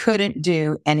 I couldn't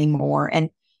do anymore. And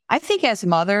I think as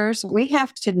mothers, we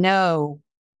have to know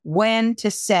when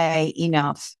to say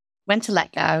enough, when to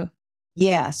let go.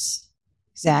 Yes.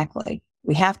 Exactly.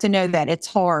 We have to know that it's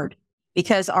hard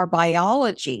because our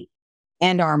biology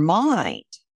and our mind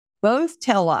both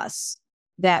tell us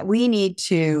that we need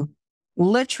to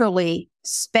literally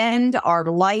spend our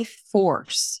life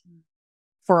force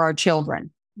for our children.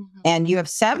 And you have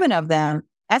 7 of them.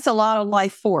 That's a lot of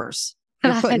life force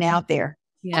you're putting out there.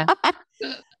 Yeah.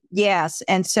 Yes.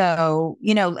 And so,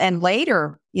 and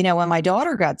later, when my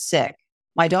daughter got sick,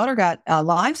 my daughter got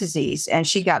Lyme disease and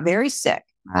she got very sick.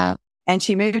 Wow. And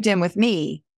she moved in with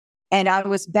me. And I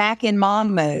was back in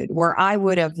mom mode where I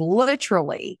would have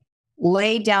literally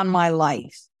laid down my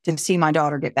life to see my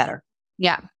daughter get better.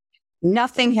 Yeah.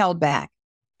 Nothing held back.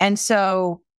 And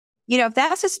so, if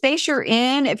that's a space you're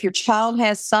in, if your child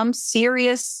has some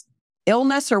serious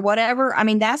illness or whatever,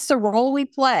 that's the role we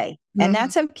play. And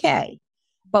that's okay.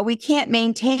 But we can't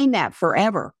maintain that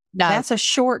forever. No. That's a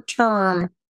short-term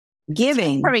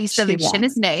giving temporary solution,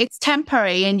 isn't it? It's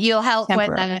temporary, and you'll help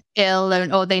when they're ill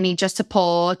or they need your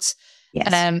support.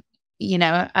 Yes.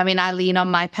 I lean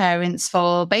on my parents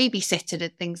for babysitting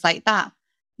and things like that,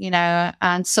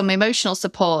 and some emotional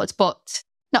support, but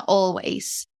not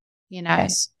always,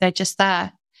 Yes. They're just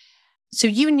there. So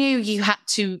you knew you had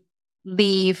to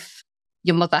leave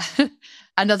your mother,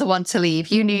 another one to leave.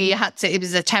 You knew you had to,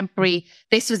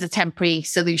 this was a temporary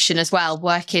solution as well,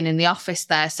 working in the office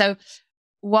there. So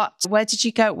where did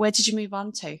you go? Where did you move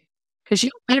on to? Because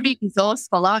you're very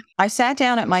resourceful, aren't you? I sat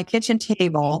down at my kitchen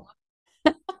table.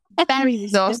 Very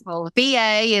resourceful.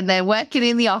 BA and then working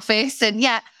in the office. And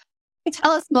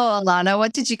tell us more, Lana.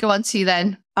 What did you go on to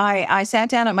then? I sat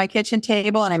down at my kitchen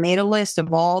table and I made a list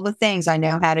of all the things I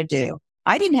know how to do.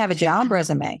 I didn't have a job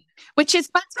resume. Which is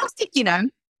fantastic,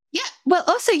 Yeah. Well,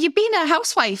 also, you've been a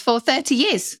housewife for 30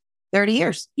 years. 30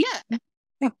 years.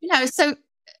 Yeah. So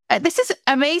this is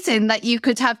amazing that you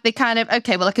could have the kind of,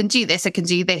 okay, well, I can do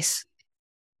this.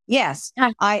 Yes.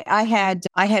 I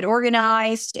had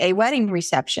organized a wedding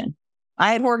reception.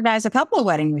 I had organized a couple of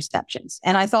wedding receptions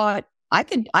and I thought I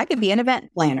could be an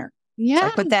event planner. Yeah. So I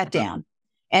put that down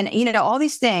and, all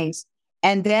these things.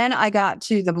 And then I got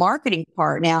to the marketing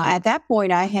part. Now, at that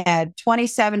point, I had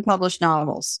 27 published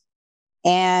novels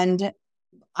and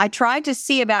I tried to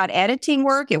see about editing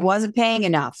work. It wasn't paying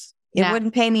enough. It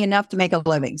wouldn't pay me enough to make a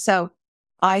living. So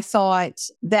I thought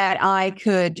that I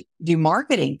could do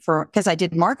marketing because I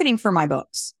did marketing for my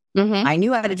books. I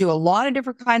knew how to do a lot of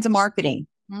different kinds of marketing.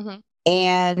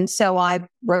 And so I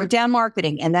wrote down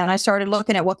marketing and then I started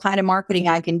looking at what kind of marketing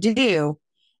I can do.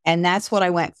 And that's what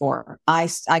I went for. I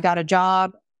got a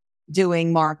job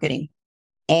doing marketing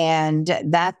and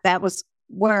that was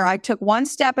where I took one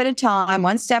step at a time,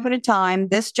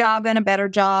 this job and a better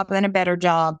job and a better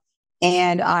job.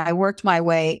 And I worked my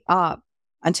way up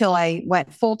until I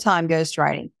went full-time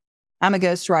ghostwriting. I'm a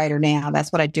ghostwriter now.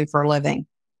 That's what I do for a living.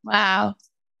 Wow.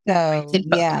 So,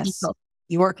 yes,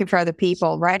 you're working for other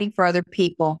people, writing for other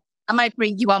people. I might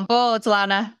bring you on board,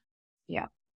 Lana. Yeah.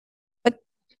 But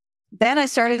then I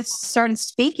started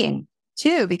speaking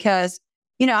too, because,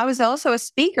 I was also a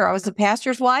speaker. I was a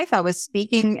pastor's wife. I was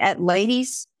speaking at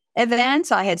ladies'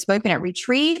 events. I had spoken at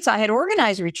retreats. I had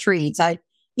organized retreats. I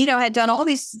had done all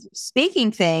these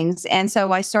speaking things. And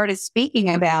so I started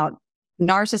speaking about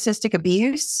narcissistic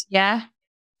abuse. Yeah.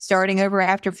 Starting over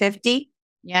after 50.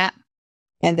 Yeah.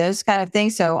 And those kind of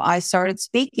things. So I started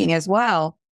speaking as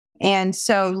well. And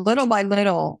so little by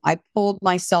little, I pulled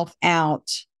myself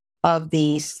out of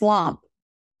the slump.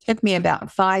 It took me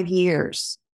about 5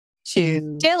 years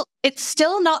to... It's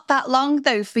still not that long,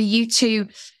 though, for you to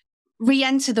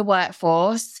re-enter the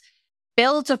workforce,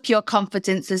 build up your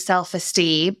confidence and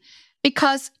self-esteem,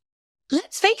 because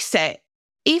let's face it,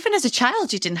 even as a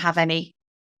child, you didn't have any.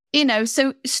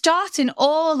 So starting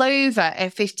all over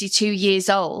at 52 years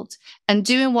old and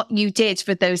doing what you did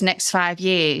for those next 5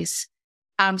 years,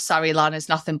 I'm sorry, Lana's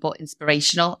nothing but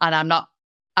inspirational. And I'm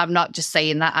not just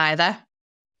saying that either,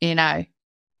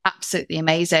 absolutely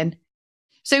amazing.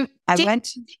 So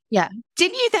didn't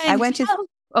you then?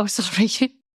 Oh, sorry.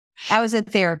 I was in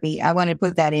therapy. I want to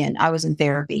put that in. I was in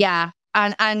therapy. Yeah.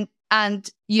 And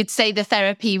you'd say the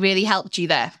therapy really helped you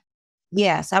there.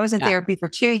 Yes. I was in therapy for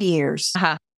 2 years.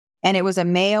 Uh-huh. And it was a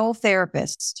male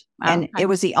therapist. Wow. And it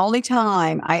was the only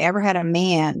time I ever had a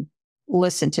man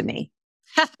listen to me.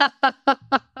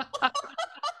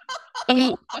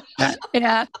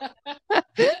 Yeah.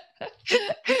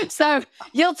 So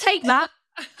you'll take that.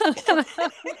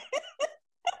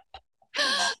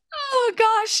 Oh,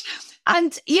 gosh.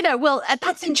 And,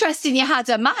 that's interesting. You had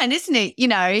a man, isn't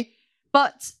it?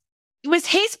 But was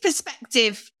his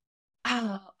perspective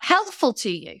helpful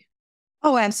to you?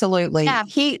 Oh, absolutely. Yeah.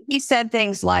 He said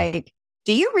things like,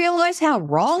 do you realize how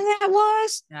wrong that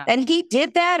was? Yeah. And he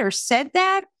did that or said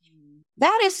that?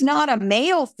 That is not a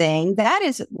male thing. That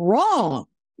is wrong.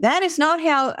 That is not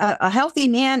how a healthy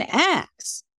man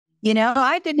acts.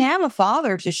 I didn't have a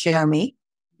father to show me.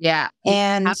 Yeah.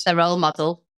 And have the role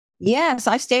model. Yes,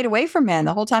 I stayed away from men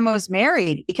the whole time I was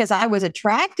married because I was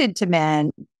attracted to men.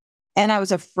 And I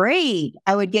was afraid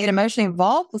I would get emotionally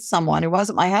involved with someone who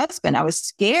wasn't my husband. I was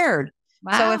scared.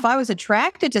 Wow. So if I was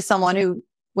attracted to someone who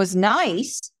was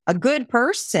nice, a good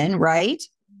person, right,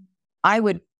 I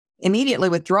would immediately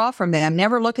withdraw from them,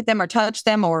 never look at them or touch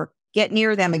them or get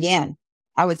near them again.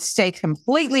 I would stay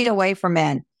completely away from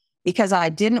men because I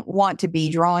didn't want to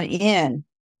be drawn in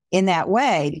that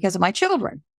way because of my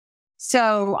children.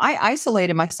 So I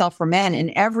isolated myself from men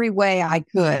in every way I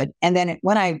could. And then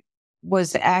when I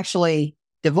was actually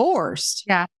divorced,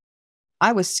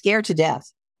 I was scared to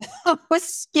death. I was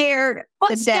scared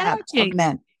to death of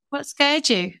men. What scared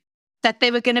you? That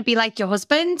they were going to be like your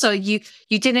husband, or you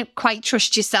didn't quite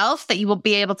trust yourself, that you wouldn't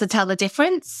be able to tell the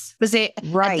difference? Was it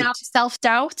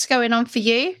self-doubt going on for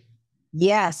you?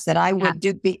 Yes, that I would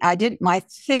I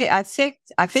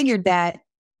figured that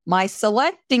my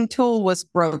selecting tool was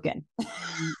broken.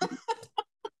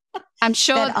 I'm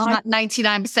sure not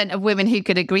 99% of women who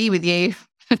could agree with you.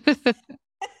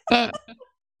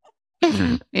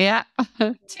 Yeah.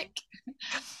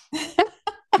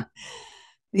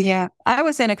 Yeah. I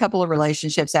was in a couple of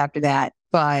relationships after that,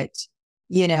 but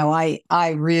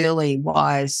I really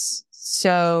was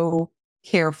so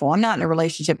careful. I'm not in a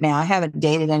relationship now. I haven't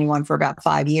dated anyone for about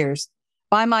 5 years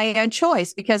by my own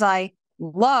choice because I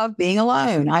love being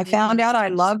alone. I found out I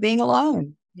love being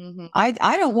alone. Mm-hmm. I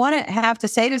don't want to have to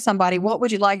say to somebody, what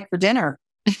would you like for dinner?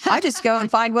 I just go and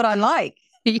find what I like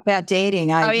about dating.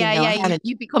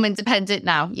 You become independent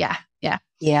now. Yeah.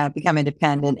 Yeah, become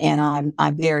independent, and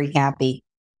I'm very happy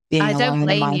being alone. I don't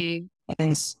blame you.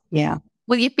 Things. Yeah.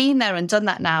 Well, you've been there and done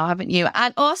that now, haven't you?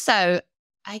 And also,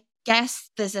 I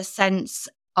guess there's a sense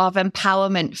of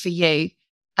empowerment for you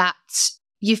that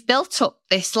you've built up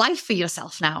this life for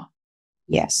yourself now.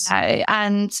 Yes.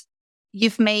 And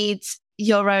you've made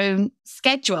your own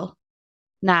schedule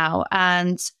now,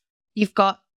 and you've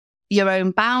got your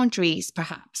own boundaries,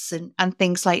 perhaps, and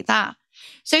things like that.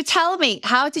 So tell me,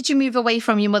 how did you move away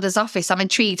from your mother's office? I'm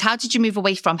intrigued. How did you move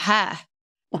away from her?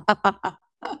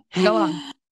 Go on.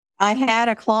 I had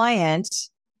a client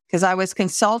because I was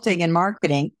consulting in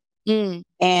marketing. And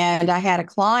I had a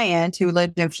client who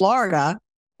lived in Florida,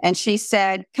 and she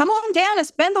said, come on down and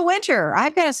spend the winter.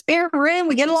 I've got a spare room.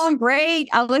 We get along great.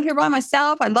 I live here by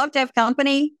myself. I'd love to have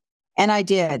company. And I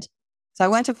did. So I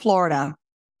went to Florida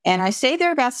And I stayed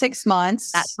there about 6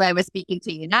 months. That's where we're speaking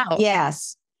to you now.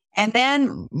 Yes. And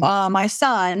then one of my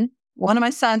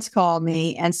sons called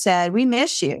me and said, "We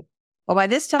miss you." Well, by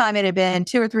this time, it had been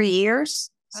 2 or 3 years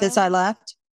since I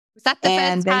left. Was that the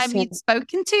And first they time said, you'd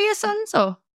spoken to your sons?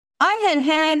 Or I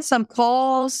had some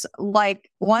calls like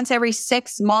once every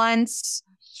 6 months.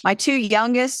 My 2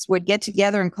 youngest would get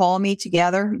together and call me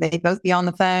together. They'd both be on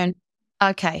the phone.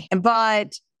 okay.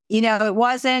 But, it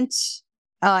wasn't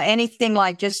anything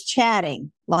like just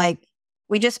chatting. Like,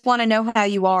 we just want to know how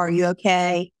you are. Are you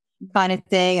okay? Kind of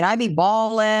thing. And I'd be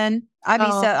bawling.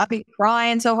 I'd be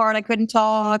crying so hard I couldn't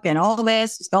talk, and all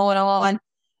this is going on.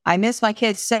 I miss my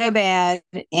kids so bad.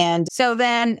 And so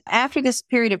then after this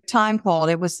period of time called,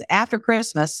 it was after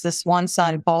Christmas, this one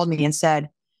son called me and said,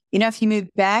 "If you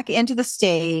moved back into the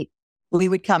state, we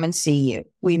would come and see you.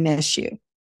 We miss you."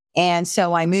 And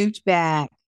so I moved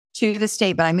back to the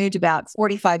state, but I moved about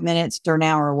 45 minutes or an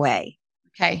hour away.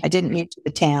 Okay. I didn't move to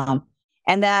the town.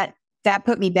 And that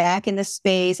put me back in the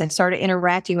space. I started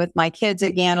interacting with my kids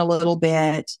again a little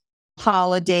bit,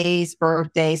 holidays,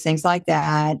 birthdays, things like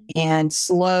that, and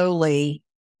slowly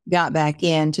got back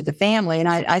into the family. And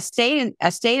I stayed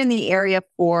in the area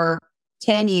for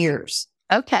 10 years.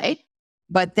 Okay.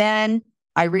 But then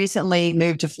I recently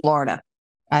moved to Florida.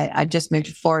 I just moved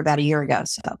to Florida about a year ago.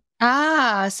 So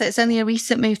it's only a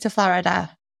recent move to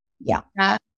Florida. Yeah.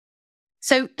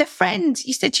 So the friend,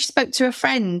 you said you spoke to a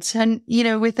friend and,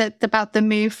 about the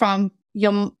move from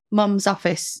your mum's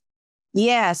office.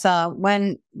 Yes.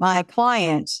 When my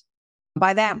client,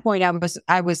 by that point,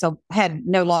 had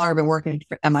no longer been working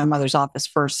at my mother's office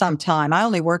for some time. I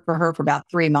only worked for her for about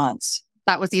 3 months.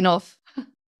 That was enough.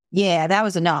 Yeah, that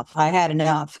was enough. I had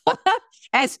enough.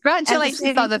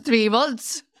 Congratulations on the 3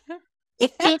 months.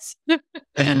 Yes.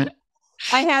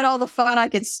 I had all the fun I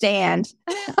could stand.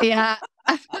 Yeah.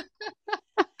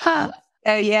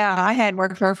 Yeah, I had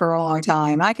worked for her for a long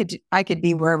time. I could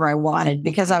be wherever I wanted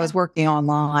because I was working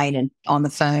online and on the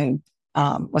phone.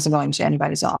 Wasn't going to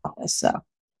anybody's office. So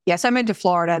yes, I moved to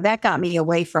Florida. That got me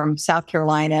away from South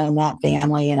Carolina and that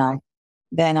family. And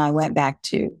I went back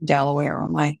to Delaware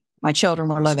where my children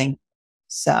were living.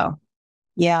 So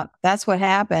yeah, that's what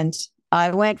happened.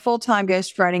 I went full-time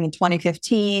ghostwriting in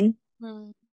 2015.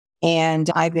 And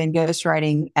I've been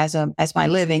ghostwriting as my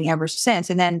living ever since.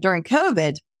 And then during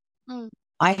COVID,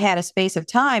 I had a space of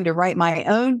time to write my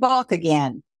own book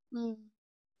again.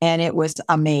 And it was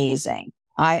amazing.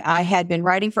 I had been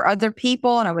writing for other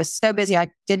people and I was so busy, I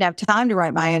didn't have time to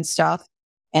write my own stuff.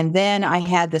 And then I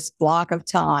had this block of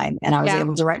time and I was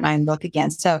able to write my own book again.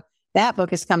 So that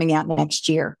book is coming out next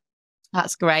year.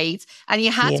 That's great. And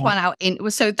you had one out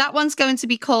so that one's going to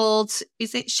be called,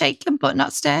 is it Shaken But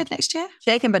Not Stirred next year?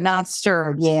 Shaken But Not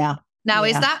Stirred, yeah. Now,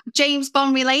 is that James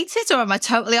Bond related or am I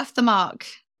totally off the mark?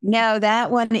 No, that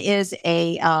one is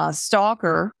a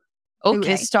stalker who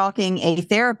is stalking a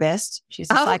therapist.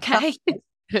 She's a psychologist.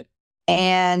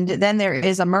 And then there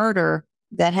is a murder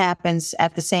that happens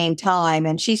at the same time.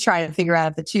 And she's trying to figure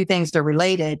out if the two things are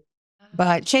related.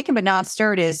 But Shaken But Not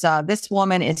Stirred is this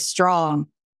woman is strong.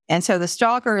 And so the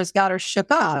stalker has got her shook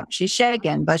up. She's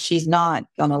shaken, but she's not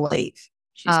going to leave.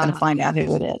 She's going to find out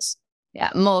who it is. Yeah,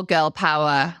 more girl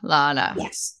power, Lana.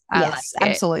 Yes,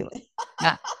 absolutely.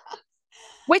 Yeah.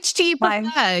 Which do you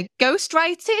prefer,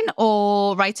 ghostwriting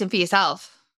or writing for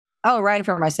yourself? Oh, writing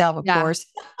for myself, of course.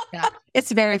 Yeah.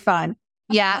 It's very fun.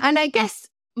 Yeah, and I guess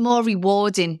more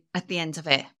rewarding at the end of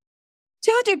it.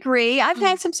 To a degree, I've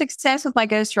had some success with my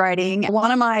ghostwriting.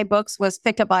 One of my books was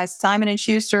picked up by Simon &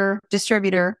 Schuster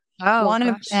distributor. One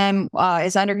of them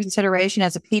is under consideration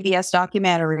as a PBS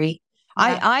documentary.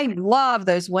 Yeah. I love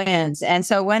those wins. And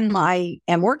so when I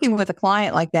am working with a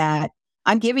client like that,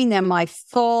 I'm giving them my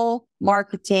full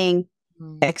marketing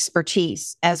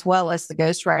expertise as well as the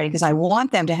ghostwriting because I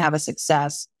want them to have a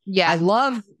success. Yeah. I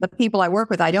love the people I work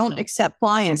with. I don't accept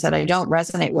clients that I don't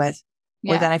resonate with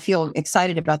or that I feel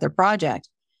excited about their project.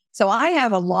 So I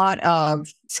have a lot of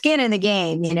skin in the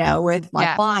game, with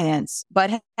my clients,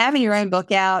 but having your own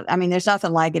book out, I mean, there's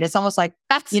nothing like it. It's almost like,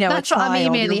 that's what I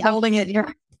mean, really. You're holding it.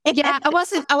 I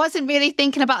wasn't really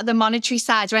thinking about the monetary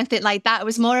side or anything like that. It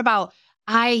was more about,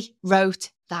 I wrote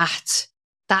that.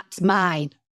 That's mine.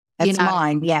 That's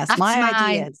mine. Yes. That's my mine.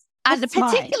 Ideas. And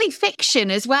particularly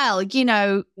fiction as well.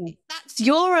 That's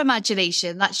your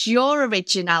imagination. That's your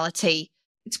originality.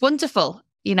 It's wonderful.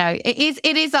 It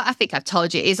is, I think I've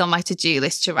told you, it is on my to-do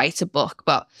list to write a book,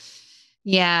 but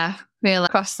we'll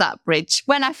cross that bridge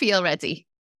when I feel ready.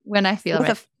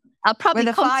 I'll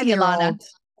probably come to you, Lana.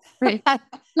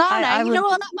 Lana, you know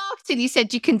all that marketing you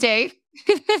said you can do?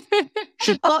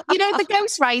 But the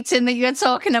ghostwriting that you're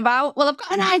talking about? Well, I've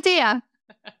got an idea.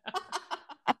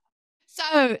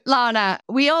 So, Lana,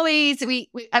 we're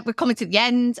coming to the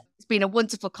end. It's been a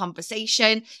wonderful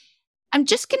conversation. I'm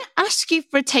just going to ask you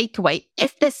for a takeaway.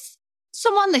 If there's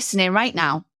someone listening right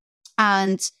now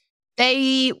and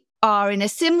they are in a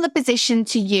similar position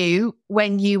to you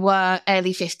when you were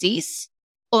early 50s,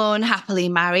 unhappily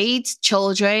married,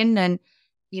 children, and,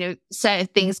 certain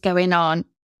things going on,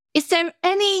 is there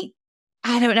any,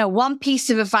 one piece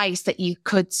of advice that you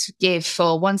could give,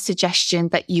 or one suggestion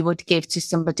that you would give to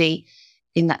somebody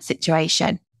in that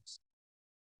situation?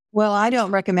 Well, I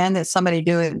don't recommend that somebody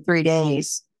do it in 3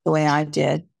 days the way I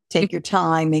did. Take your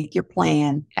time, make your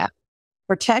plan. Yeah.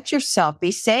 Protect yourself.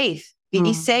 Be safe.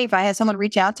 Be safe. I had someone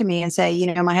reach out to me and say,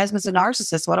 my husband's a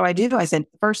narcissist. What do I do? I said,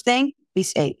 first thing, be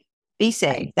safe. Be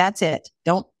safe. That's it.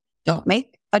 Don't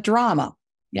make a drama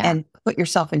and put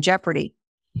yourself in jeopardy.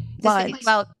 But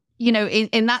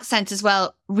in that sense as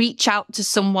well, reach out to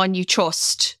someone you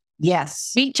trust.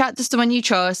 Yes. Reach out to someone you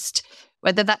trust,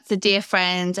 whether that's a dear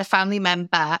friend, a family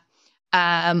member,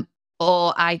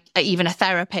 or even a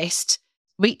therapist.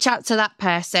 Reach out to that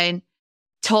person,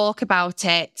 talk about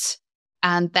it,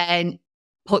 and then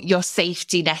put your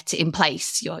safety net in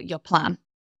place, your plan.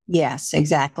 Yes,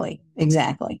 exactly.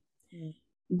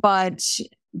 But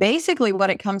basically what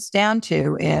it comes down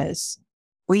to is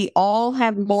we all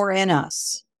have more in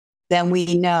us than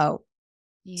we know.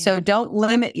 Yeah. So don't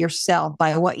limit yourself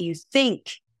by what you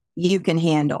think you can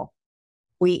handle.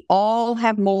 We all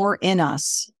have more in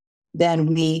us than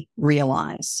we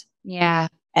realize. Yeah.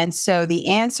 And so the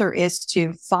answer is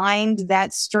to find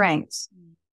that strength.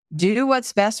 Do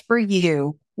what's best for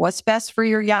you, what's best for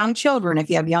your young children, if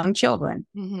you have young children.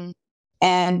 Mm-hmm.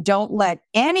 And don't let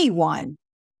anyone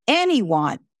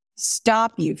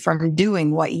stop you from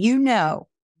doing what you know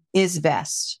is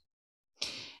best. I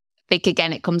think,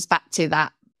 again, it comes back to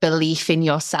that belief in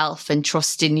yourself and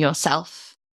trust in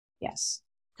yourself. Yes.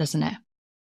 Doesn't it?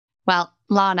 Well,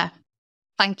 Lana,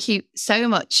 thank you so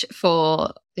much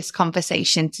for this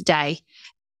conversation today.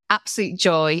 Absolute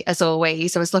joy, as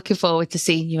always. I was looking forward to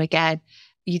seeing you again.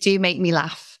 You do make me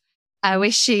laugh. I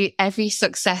wish you every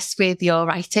success with your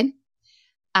writing.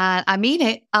 And I mean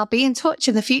it. I'll be in touch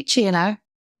in the future,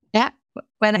 Yeah.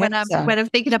 When I'm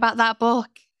thinking about that book.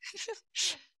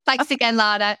 Thanks again,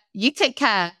 Lana. You take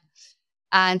care.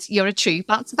 And you're a true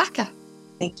bouncer backer.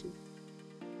 Thank you.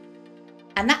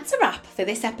 And that's a wrap for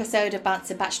this episode of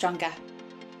Bouncing Back Stronger.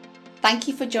 Thank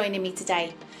you for joining me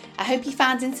today. I hope you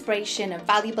found inspiration and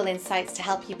valuable insights to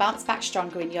help you bounce back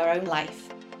stronger in your own life.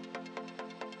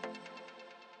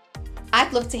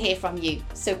 I'd love to hear from you,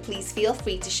 so please feel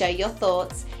free to share your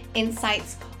thoughts,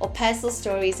 insights, or personal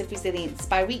stories of resilience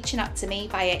by reaching out to me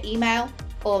via email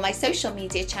or my social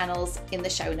media channels in the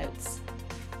show notes.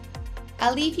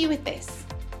 I'll leave you with this.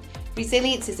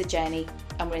 Resilience is a journey,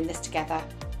 and we're in this together.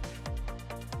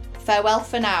 Farewell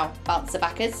for now, bouncer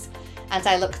backers, and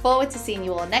I look forward to seeing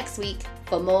you all next week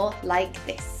for more like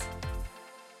this.